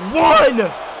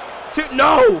 1, 2,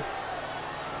 no.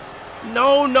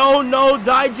 No.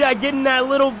 Dijak getting that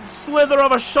little slither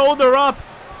of a shoulder up.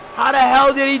 How the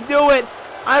hell did he do it?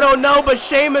 I don't know, but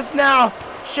Sheamus now.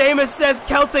 Sheamus says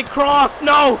Celtic Cross.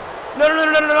 No.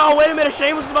 Wait a minute.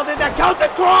 Sheamus is about to hit that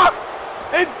Celtic Cross.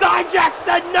 And Dijak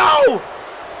said no.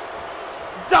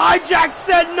 Dijak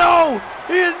said no.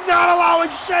 He is not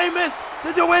allowing Sheamus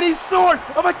to do any sort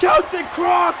of a Celtic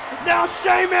Cross. Now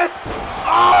Sheamus.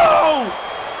 Oh.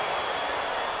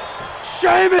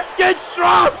 Sheamus gets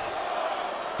dropped.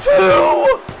 2!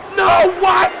 No,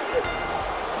 what?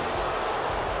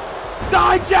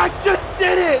 Dijak just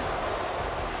did it!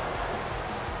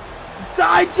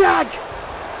 Dijak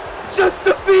just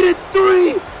defeated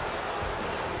 3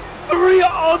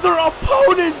 other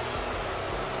opponents!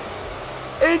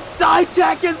 And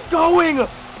Dijak is going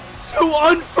to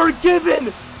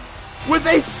Unforgiven with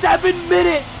a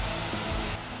 7-minute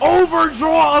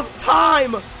overdraw of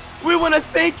time. We want to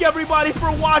thank everybody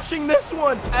for watching this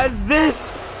one, as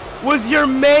this was your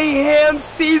Mayhem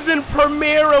season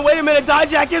premiere. And wait a minute,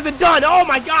 Dijak isn't done. Oh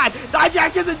my God,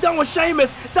 Dijak isn't done with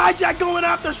Sheamus. Dijak going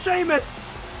after Sheamus.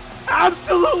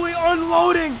 Absolutely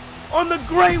unloading on the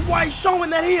Great White, showing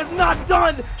that he is not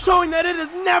done, showing that it is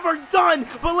never done.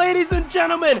 But ladies and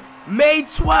gentlemen, May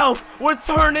 12th, we're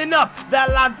turning up that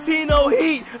Latino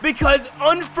heat, because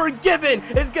Unforgiven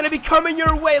is going to be coming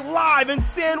your way live in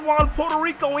San Juan, Puerto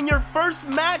Rico. In your first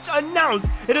match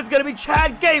announced, it is going to be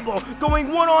Chad Gable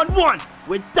going one-on-one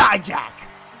with Dijak.